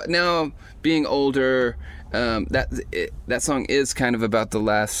 So now being older, that song is kind of about the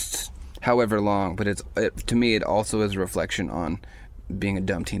last however long, but to me it also is a reflection on being a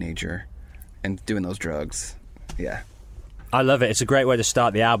dumb teenager and doing those drugs. Yeah. I love it. It's a great way to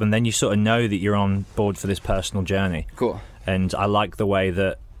start the album. Then you sort of know that you're on board for this personal journey. Cool. And I like the way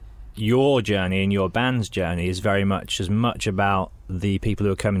that your journey and your band's journey is very much about the people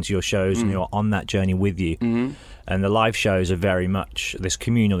who are coming to your shows and who are on that journey with you. Mm-hmm. And the live shows are very much this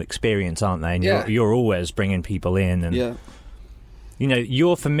communal experience, aren't they? And you're always bringing people in. And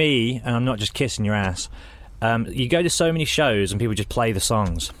you're, for me, and I'm not just kissing your ass, you go to so many shows and people just play the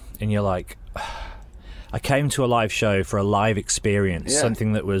songs and you're like, I came to a live show for a live experience,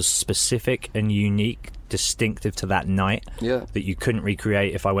 something that was specific and unique, distinctive to that night, that you couldn't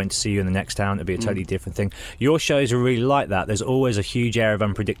recreate. If I went to see you in the next town, it'd be a totally different thing. Your shows are really like that. There's always a huge air of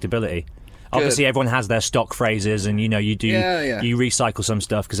unpredictability. Obviously, everyone has their stock phrases, and you recycle some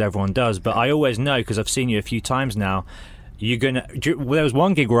stuff because everyone does. But I always know, because I've seen you a few times now, there was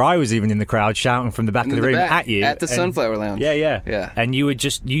one gig where I was even in the crowd shouting from the back of the room at you at the Sunflower Lounge. Yeah. And you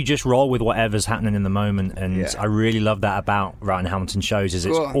just roll with whatever's happening in the moment, and I really love that about Right on Hamilton shows. It's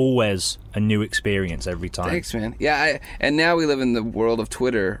always a new experience every time. Thanks, man. Yeah, and now we live in the world of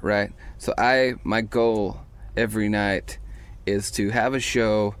Twitter, right? So my goal every night is to have a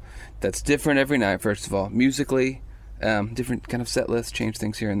show that's different every night. First of all, musically. Different kind of set lists, change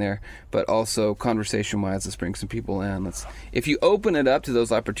things here and there, but also conversation-wise, let's bring some people in. If you open it up to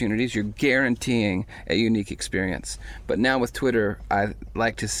those opportunities, you're guaranteeing a unique experience. But now with Twitter, I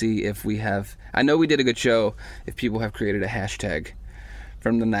like to see if I know we did a good show if people have created a hashtag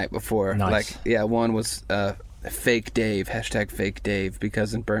from the night before. Nice. One was Fake Dave, hashtag Fake Dave,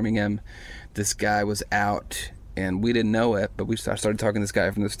 because in Birmingham, this guy was out, and we didn't know it, but we started talking to this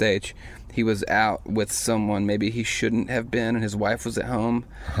guy from the stage. He was out with someone maybe he shouldn't have been, and his wife was at home,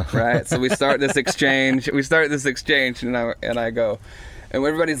 right? So we start this exchange. And I go, and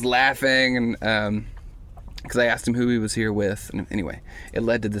everybody's laughing, and because I asked him who he was here with, and anyway, it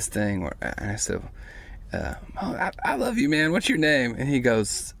led to this thing where I said, I love you, man. What's your name? And he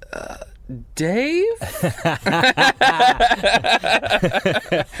goes, Dave?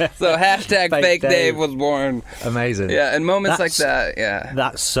 So hashtag Fake Dave was born. Amazing. Yeah, and moments like that, yeah.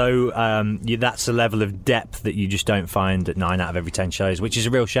 That's so, that's a level of depth that you just don't find at 9 out of every 10 shows, which is a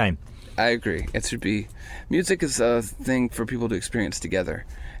real shame. I agree. It should be. Music is a thing for people to experience together.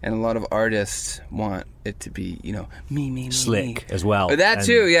 And a lot of artists want it to be, me. Slick as well. That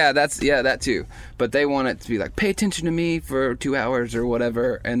too, that too. But they want it to be like, pay attention to me for 2 hours or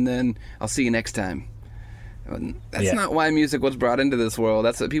whatever, and then I'll see you next time. That's not why music was brought into this world.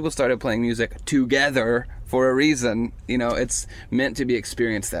 That's what people started playing music together for a reason. It's meant to be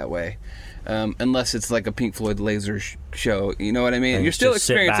experienced that way. Unless it's like a Pink Floyd laser show, you know what I mean? And you're still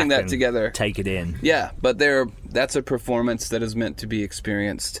experiencing that together. Take it in. Yeah, but that's a performance that is meant to be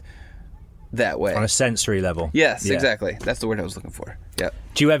experienced that way. On a sensory level. Yes, Yeah. exactly. That's the word I was looking for. Yep.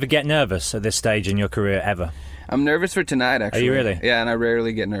 Do you ever get nervous at this stage in your career, ever? I'm nervous for tonight, actually. Are you really? Yeah, and I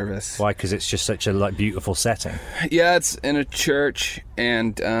rarely get nervous. Why? Because it's just such a beautiful setting. Yeah, it's in a church,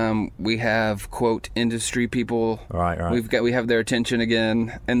 and we have, quote, industry people. Right. We have their attention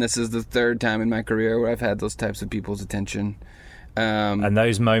again, and this is the third time in my career where I've had those types of people's attention. And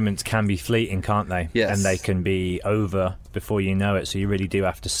those moments can be fleeting, can't they? Yes. And they can be over before you know it, so you really do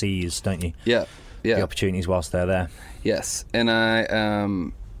have to seize, don't you? Yeah. The opportunities whilst they're there. Yes, and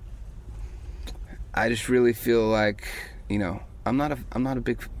I just really feel like, I'm not a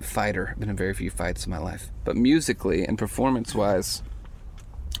big fighter. I've been in very few fights in my life, but musically and performance-wise,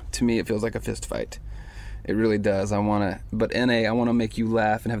 to me, it feels like a fist fight. It really does. I want to make you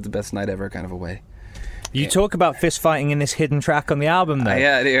laugh and have the best night ever kind of a way. You talk about fist fighting in this hidden track on the album, though.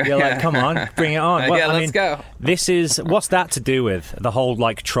 Yeah, I do. You're like, come on, bring it on. Well, yeah, let's go. This is, what's that to do with the whole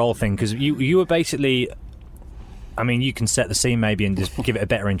troll thing? Because you were basically, you can set the scene maybe and just give it a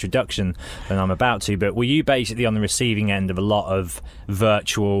better introduction than I'm about to, but were you basically on the receiving end of a lot of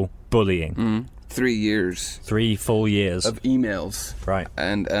virtual bullying? 3 years. 3 full years. Of emails. Right.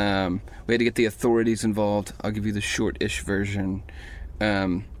 And we had to get the authorities involved. I'll give you the short-ish version.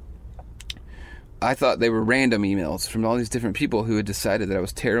 I thought they were random emails from all these different people who had decided that I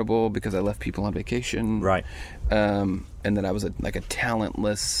was terrible because I left people on vacation. Right. And that I was a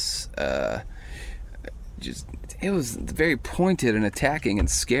talentless, it was very pointed and attacking and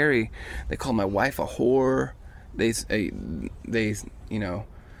scary. They called my wife a whore. They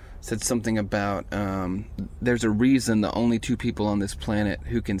said something about there's a reason the only 2 people on this planet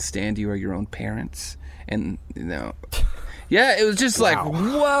who can stand you are your own parents. And, yeah, it was just like,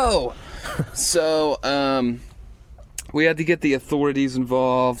 whoa. So we had to get the authorities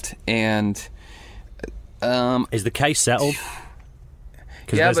involved, and is the case settled?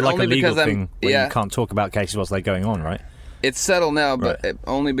 Because yeah, there's but like only a legal because thing where you can't talk about cases whilst they're going on, right? It's settled now, but Right.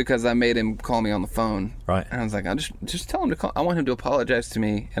 only because I made him call me on the phone. Right. And I was like, I'll just tell him to call. I want him to apologize to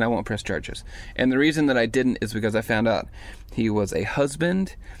me, and I won't press charges. And the reason that I didn't is because I found out he was a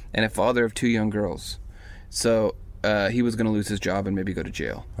husband and a father of 2 young girls. So he was going to lose his job and maybe go to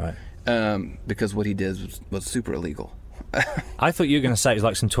jail. Right. Because what he did was super illegal. I thought you were going to say it was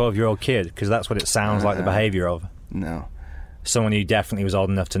like some 12-year-old kid, because that's what it sounds like the behaviour of. No. Someone who definitely was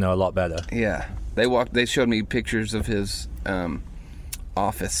old enough to know a lot better. Yeah. They showed me pictures of his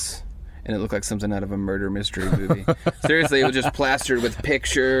office, and it looked like something out of a murder mystery movie. Seriously, it was just plastered with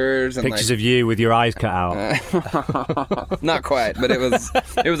pictures and Pictures of you with your eyes cut out. not quite, but it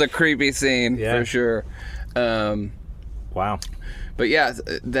was a creepy scene for sure. Wow. But yeah,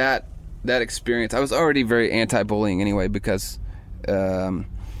 that experience, I was already very anti-bullying anyway, because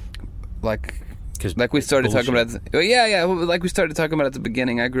like we started talking about like we started talking about at the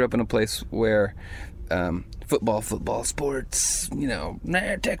beginning, I grew up in a place where football, sports,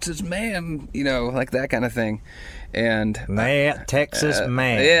 Texas man, like that kind of thing. And Texas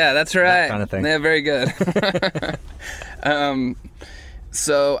man. Yeah, that's right. That kind of thing. Yeah, very good.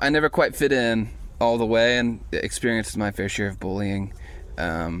 So I never quite fit in all the way, and experienced my fair share of bullying,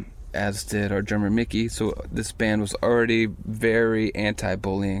 as did our drummer Mickey. So this band was already very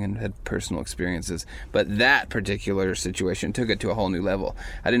anti-bullying and had personal experiences, but that particular situation took it to a whole new level.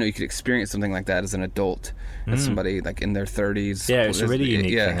 I didn't know you could experience something like that as an adult, as somebody like in their 30s. Yeah, it's a really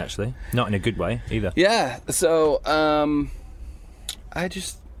unique thing, actually. Not in a good way either. Yeah, so I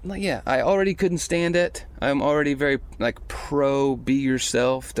already couldn't stand it. I'm already very pro be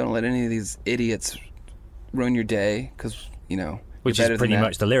yourself. Don't let any of these idiots ruin your day, because which is pretty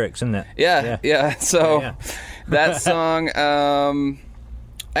much the lyrics, isn't it? Yeah. So that song, I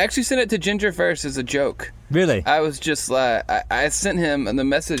actually sent it to Ginger first as a joke. Really? I was just like, I sent him, and the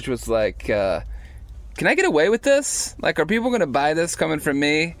message was like, can I get away with this? Like, are people going to buy this coming from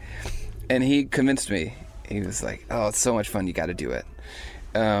me? And he convinced me. He was like, oh, it's so much fun, you got to do it.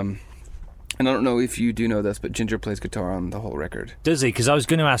 And I don't know if you do know this, but Ginger plays guitar on the whole record. Does he? Because I was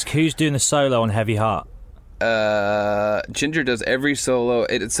going to ask, who's doing the solo on Heavy Heart? Ginger does every solo.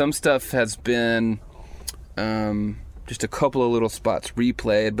 Some stuff has been just a couple of little spots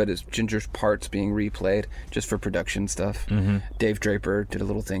replayed, but it's Ginger's parts being replayed just for production stuff. Mm-hmm. Dave Draper did a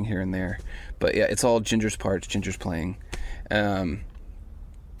little thing here and there, but yeah, it's all Ginger's parts. Ginger's playing.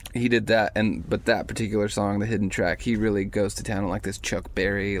 He did that, but that particular song, the hidden track, he really goes to town on like this Chuck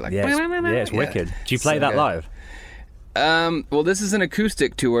Berry, it's wicked. Do you play that live? Well, this is an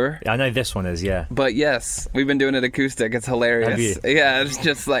acoustic tour. I know this one is, yeah. But yes, we've been doing it acoustic. It's hilarious. Have you? Yeah, it's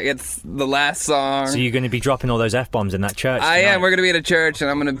just like it's the last song. So you're going to be dropping all those F-bombs in that church I tonight? am. We're going to be at a church,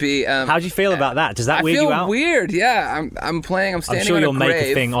 and I'm going to be. How do you feel about that? Does that I weird feel you out? weird. Yeah, I'm playing. I'm standing I'm sure on you'll a make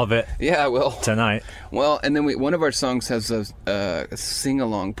grave. a thing of it Yeah, I will. tonight. Well, and then one of our songs has a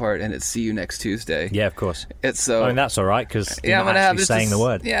sing-along part, and it's "See You Next Tuesday." Yeah, of course. It's so. I mean, that's all right, because yeah, you're I'm not gonna have actually just saying the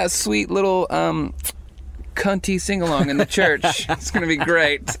word. Yeah, a sweet little cunty sing-along in the church. It's gonna be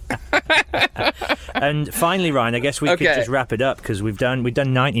great. And finally, Ryan, I guess we could Okay. just wrap it up, because we've done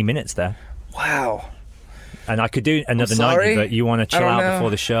 90 minutes there. Wow. And I could do another sorry. 90, but you want to chill I don't out know. before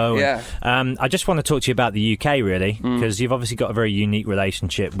the show. Yeah. And, I just want to talk to you about the UK, really, because you've obviously got a very unique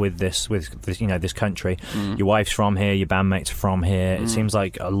relationship with this this country. Your wife's from here, your bandmates are from here. It seems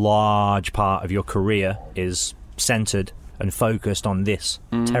like a large part of your career is centred and focused on this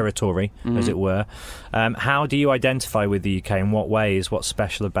territory, as it were. How do you identify with the UK? In what ways? What's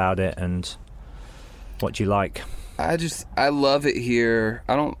special about it? And what do you like? I love it here.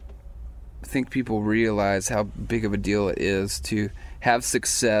 I don't think people realize how big of a deal it is to have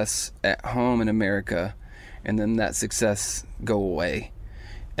success at home in America and then that success go away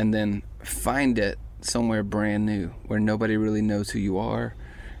and then find it somewhere brand new where nobody really knows who you are.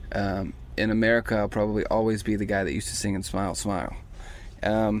 In America, I'll probably always be the guy that used to sing and Smile, Smile.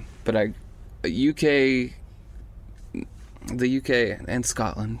 But the UK and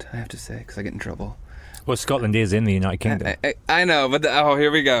Scotland, I have to say, because I get in trouble. Well, Scotland is in the United Kingdom. I know, but here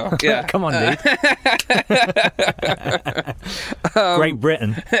we go. Yeah. Come on, dude. Great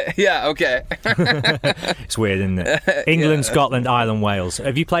Britain. Yeah, okay. It's weird, isn't it? England, Scotland, Ireland, Wales.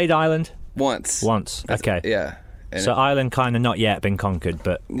 Have you played Ireland? Once. Okay. Yeah. And So Ireland kind of not yet been conquered,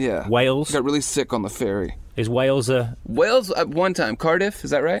 but yeah. Wales? Got really sick on the ferry. Is Wales a... Wales at one time. Cardiff,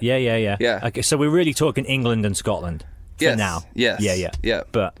 is that right? Yeah. Yeah. Okay, so we're really talking England and Scotland for Yes. now. Yes. Yeah.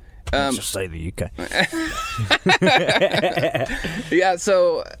 But let's just say the UK. Yeah,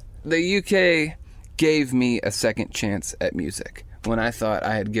 so the UK gave me a second chance at music when I thought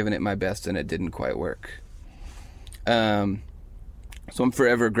I had given it my best and it didn't quite work. So I'm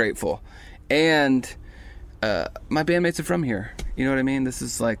forever grateful. And my bandmates are from here. You know what I mean? This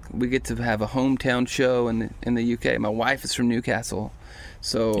is like, we get to have a hometown show in the UK. My wife is from Newcastle.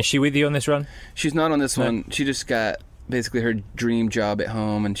 So Is she with you on this run? she's not on this one. She just got basically her dream job at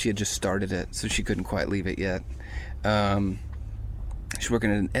home, and she had just started it, so she couldn't quite leave it yet. She's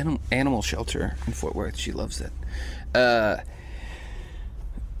working at an animal shelter in Fort Worth. She loves it.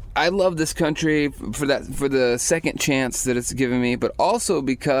 I love this country for the second chance that it's given me, but also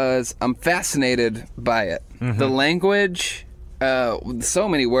because I'm fascinated by it. The language, so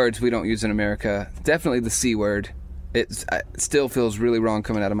many words we don't use in America. Definitely the C word. It still feels really wrong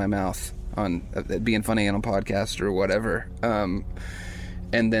coming out of my mouth on Being Funny on a podcast or whatever. And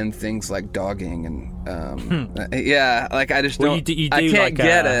then things like dogging and yeah, like I just Well, don't. you do I can't like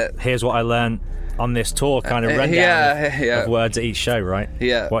get it. Here's what I learned on this tour kind of rundown yeah. of words at each show, right?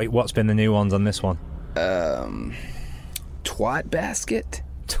 Yeah. What's been the new ones on this one? Twat basket.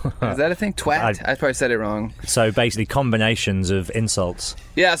 Is that a thing? Twat. I probably said it wrong. So basically combinations of insults.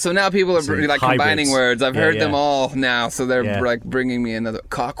 Yeah. So now people are So like combining hybrids. words. I've Yeah, heard yeah. them all now. So they're Yeah. like bringing me another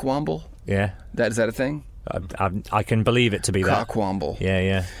cockwomble. Yeah. Is that a thing? I can believe it to be that. Cockwomble. Yeah.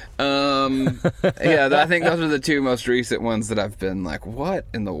 Yeah. I think those are the two most recent ones that I've been like, what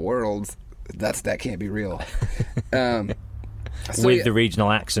in the world? That can't be real. So, With yeah. the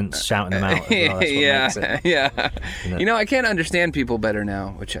regional accents shouting them out. As well. That's what makes it. Yeah. You know? You know, I can't understand people better now,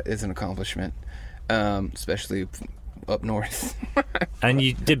 which is an accomplishment, especially up north. And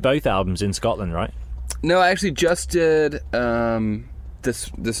you did both albums in Scotland, right? No, I actually just did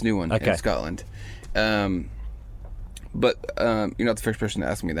this new one Okay. in Scotland. But you're not the first person to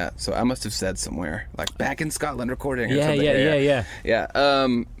ask me that, so I must have said somewhere like back in Scotland recording. Or something.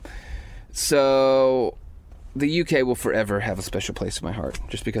 Yeah. So the UK will forever have a special place in my heart,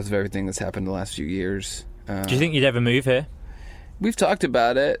 just because of everything that's happened the last few years. Do you think you'd ever move here? We've talked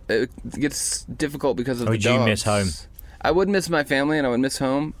about it. It gets difficult because of Or the do you dogs. miss home? I would miss my family and I would miss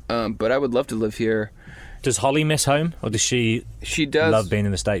home, but I would love to live here. Does Holly miss home, or does she She does. love being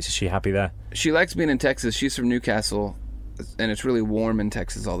in the States? Is she happy there? She likes being in Texas. She's from Newcastle, and it's really warm in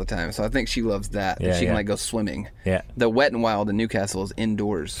Texas all the time. So I think she loves that. Yeah, and she yeah. can like go swimming. Yeah. The Wet and Wild in Newcastle is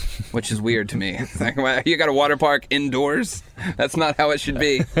indoors, which is weird to me. It's like, wow, you got a water park indoors? That's not how it should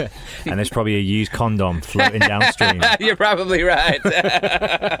be. And there's probably a used condom floating downstream. You're probably right.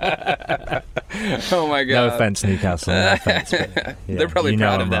 Oh my god. No offense, Newcastle. No offense. But, yeah, They're probably you know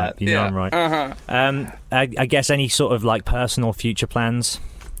proud I'm of right. that. You know Yeah. I'm right. Uh-huh. I guess any sort of like personal future plans?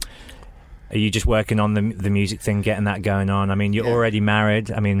 Are you just working on the music thing, getting that going on? I mean, you're already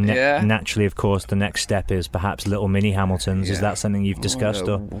married. I mean, naturally, of course, the next step is perhaps little mini Hamiltons. Is that something you've discussed?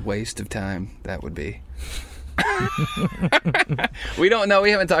 What a waste of time that would be. We don't know.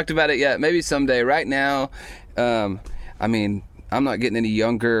 We haven't talked about it yet. Maybe someday. Right now, I mean, I'm not getting any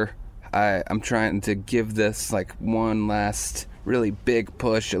younger. I'm trying to give this like one last really big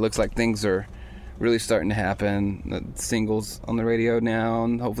push. It looks like things are really starting to happen. The singles on the radio now,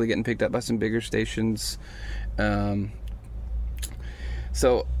 and hopefully getting picked up by some bigger stations. So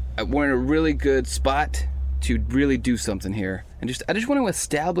we're in a really good spot to really do something here, and I just want to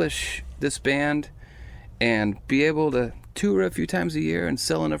establish this band and be able to tour a few times a year and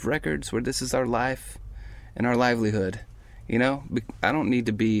sell enough records where this is our life and our livelihood. You know, I don't need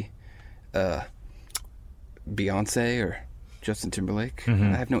to be Beyonce or Justin Timberlake.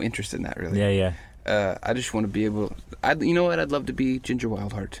 I have no interest in that, really. Yeah. I just want to be able. You know what? I'd love to be Ginger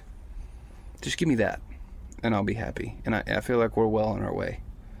Wildheart. Just give me that, and I'll be happy. And I feel like we're well on our way.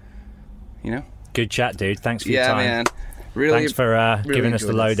 You know. Good chat, dude. Thanks for your time. Yeah, man. Really. Thanks for giving us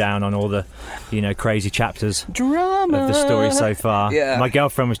the lowdown on all the, crazy chapters drama of the story so far. Yeah. My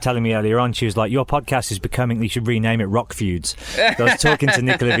girlfriend was telling me earlier on, she was like, your podcast is becoming, you should rename it Rock Feuds. I was talking to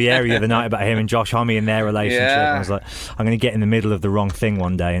Nicola Vieri the other night about him and Josh Homme and their relationship. And I was like, I'm going to get in the middle of the wrong thing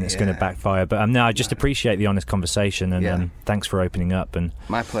one day and it's going to backfire. But no, I just appreciate the honest conversation and thanks for opening up. And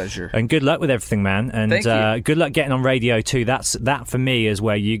my pleasure. And good luck with everything, man. And Thank you. Good luck getting on radio too. That for me is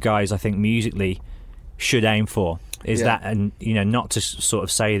where you guys, I think, musically should aim for. Is that, and not to sort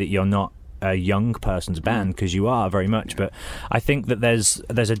of say that you're not a young person's band, because you are very much, but I think that there's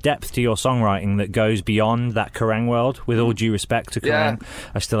a depth to your songwriting that goes beyond that Kerrang world. With all due respect to Kerrang,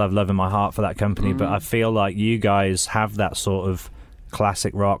 I still have love in my heart for that company, but I feel like you guys have that sort of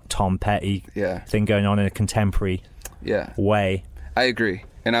classic rock, Tom Petty thing going on in a contemporary way. I agree,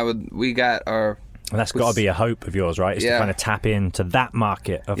 and we got our. And that's got to be a hope of yours, right? Is to kind of tap into that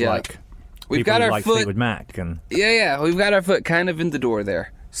market of like. We've got our foot. Fleetwood Mac and we've got our foot kind of in the door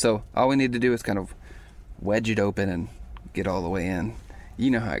there. So all we need to do is kind of wedge it open and get all the way in.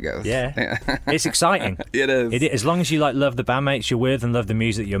 You know how it goes. Yeah. It's exciting. It is. As long as you love the bandmates you're with and love the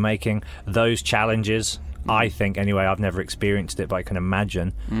music that you're making, those challenges, I think anyway, I've never experienced it, but I can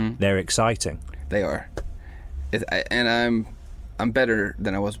imagine they're exciting. They are. And I'm better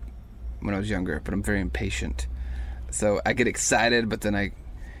than I was when I was younger, but I'm very impatient. So I get excited, but then I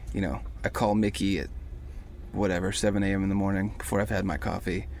call Mickey at 7 a.m. in the morning before I've had my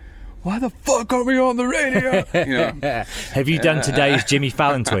coffee. Why the fuck are we on the radio? Have you done today's Jimmy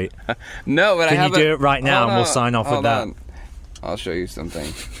Fallon tweet? No, but Can you do it right now and we'll sign off with that? I'll show you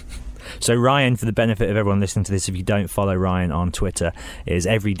something. So Ryan, for the benefit of everyone listening to this, if you don't follow Ryan on Twitter, is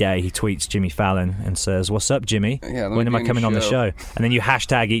every day he tweets Jimmy Fallon and says, "What's up, Jimmy? When am I coming on the show?" And then you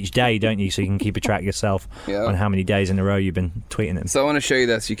hashtag each day, don't you? So you can keep a track yourself on how many days in a row you've been tweeting him. So I want to show you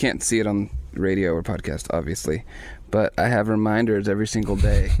this. You can't see it on radio or podcast, obviously, but I have reminders every single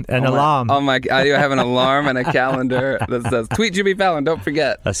day. An alarm. I do have an alarm and a calendar that says, "Tweet Jimmy Fallon, don't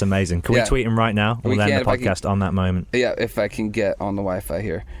forget." That's amazing. Can we tweet him right now? We'll end the podcast on that moment. Yeah, if I can get on the Wi-Fi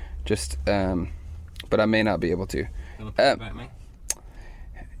here. Just, but I may not be able to. You want to talk about me?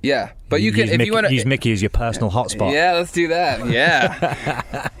 Yeah, but you can if you want to use Mickey as your personal hotspot. Yeah, let's do that.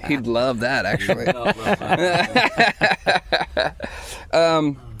 Yeah, he'd love that actually.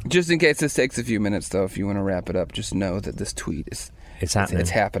 Just in case this takes a few minutes, though, if you want to wrap it up, just know that this tweet it's happening.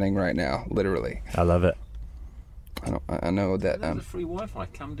 It's happening right now, literally. I love it. I know that. There's a free Wi-Fi,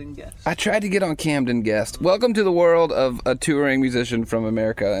 Camden Guest. I tried to get on Camden Guest. Welcome to the world of a touring musician from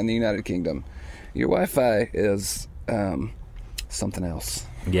America and the United Kingdom. Your Wi-Fi is something else.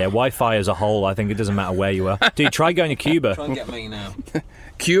 Yeah, Wi-Fi as a whole, I think it doesn't matter where you are. Dude, try going to Cuba. Try and get me now.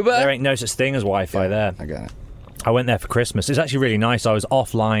 Cuba? There ain't no such thing as Wi-Fi there. I got it. I went there for Christmas. It's actually really nice. I was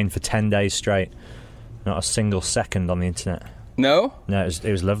offline for 10 days straight. Not a single second on the internet. No? No, it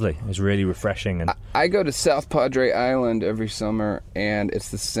was lovely. It was really refreshing. And I go to South Padre Island every summer, and it's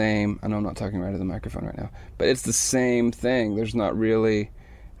the same. I know I'm not talking right to the microphone right now, but it's the same thing. There's not really...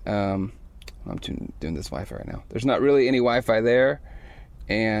 I'm doing this Wi-Fi right now. There's not really any Wi-Fi there,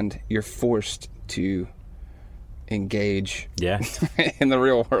 and you're forced to engage in the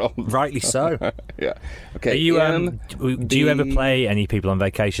real world. Rightly so. Yeah. Okay. Do you ever play any People on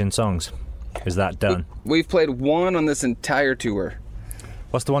Vacation songs? Is that done? We've played one on this entire tour.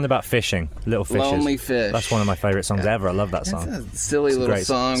 What's the one about fishing? Little Fishes. Lonely Fish. That's one of my favourite songs ever. I love that song. It's a silly little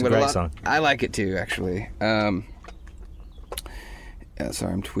song. It's a great song. I like it too, actually. Sorry,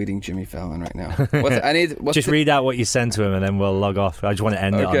 I'm tweeting Jimmy Fallon right now. Just read out what you sent to him and then we'll log off. I just want to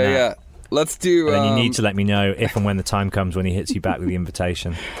end it on that. Okay, yeah. Let's do. And then you need to let me know if and when the time comes when he hits you back with the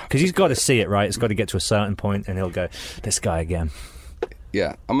invitation, because he's got to see it, right? It's got to get to a certain point, and he'll go, "This guy again."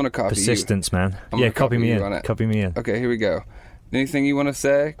 Yeah, I'm gonna copy Persistence, you. man. I'm Yeah, gonna copy me you on in. it. Copy me in. Okay, here we go. Anything you want to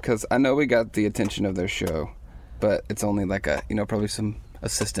say? Because I know we got the attention of their show, but it's only like a, probably some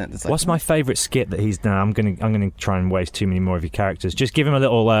assistant that's like. What's my favourite skit that he's done? I'm gonna try and waste too many more of your characters. Just give him a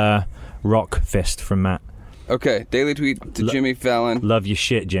little rock fist from Matt. Okay, daily tweet to Jimmy Fallon. Love your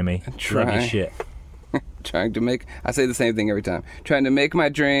shit, Jimmy. Love your shit. Trying to make, I say the same thing every time. Trying to make my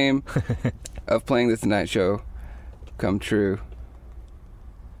dream of playing the Tonight Show come true.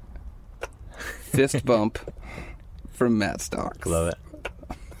 Fist bump from Matt Stocks. Love it.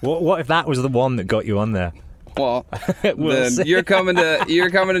 What if that was the one that got you on there? Well, We'll then see. you're coming to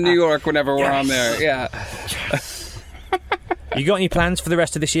New York whenever we're on there. Yeah. You got any plans for the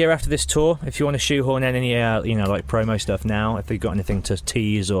rest of this year after this tour? If you want to shoehorn in any, like promo stuff now, if you've got anything to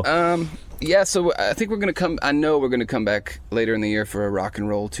tease or... Yeah, so I think we're going to come... I know we're going to come back later in the year for a rock and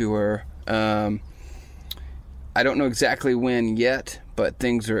roll tour. I don't know exactly when yet, but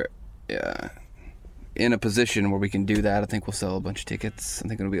things are in a position where we can do that. I think we'll sell a bunch of tickets. I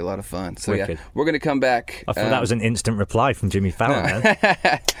think it'll be a lot of fun. So Wicked. yeah, we're going to come back. I thought that was an instant reply from Jimmy Fallon,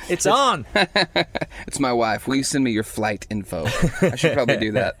 man. It's on! It's my wife. Will you send me your flight info? I should probably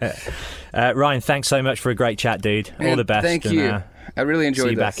do that. Ryan, thanks so much for a great chat, dude. All Man, the best. Thank you. I really enjoyed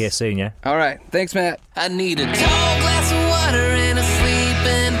See you this. back here soon, yeah? All right. Thanks, Matt. I need a tall glass of water and a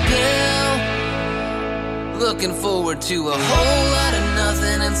sleeping pill. Looking forward to a whole lot of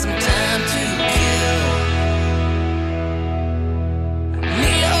nothing and some time to kill.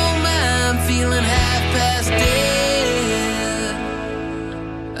 Me, oh my, I'm feeling half past dead.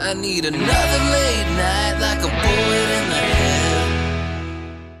 I need another late night like a bullet in the head.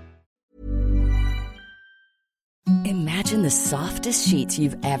 Imagine the softest sheets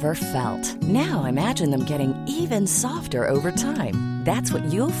you've ever felt. Now imagine them getting even softer over time. That's what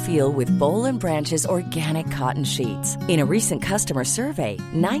you'll feel with Boll & Branch's organic cotton sheets. In a recent customer survey,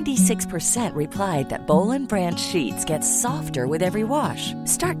 96% replied that Boll & Branch sheets get softer with every wash.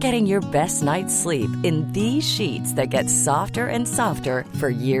 Start getting your best night's sleep in these sheets that get softer and softer for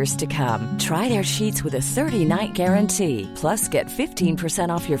years to come. Try their sheets with a 30-night guarantee. Plus, get 15%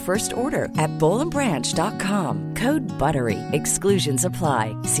 off your first order at bollandbranch.com. Code BUTTERY. Exclusions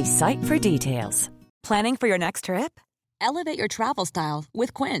apply. See site for details. Planning for your next trip? Elevate your travel style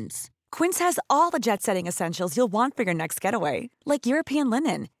with Quince. Quince has all the jet-setting essentials you'll want for your next getaway, like European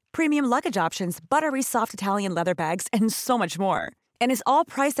linen, premium luggage options, buttery soft Italian leather bags, and so much more. And is all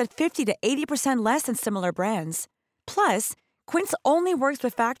priced at 50 to 80% less than similar brands. Plus, Quince only works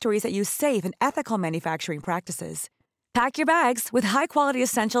with factories that use safe and ethical manufacturing practices. Pack your bags with high-quality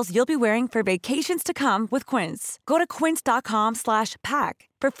essentials you'll be wearing for vacations to come with Quince. Go to quince.com/pack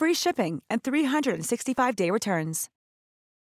for free shipping and 365-day returns.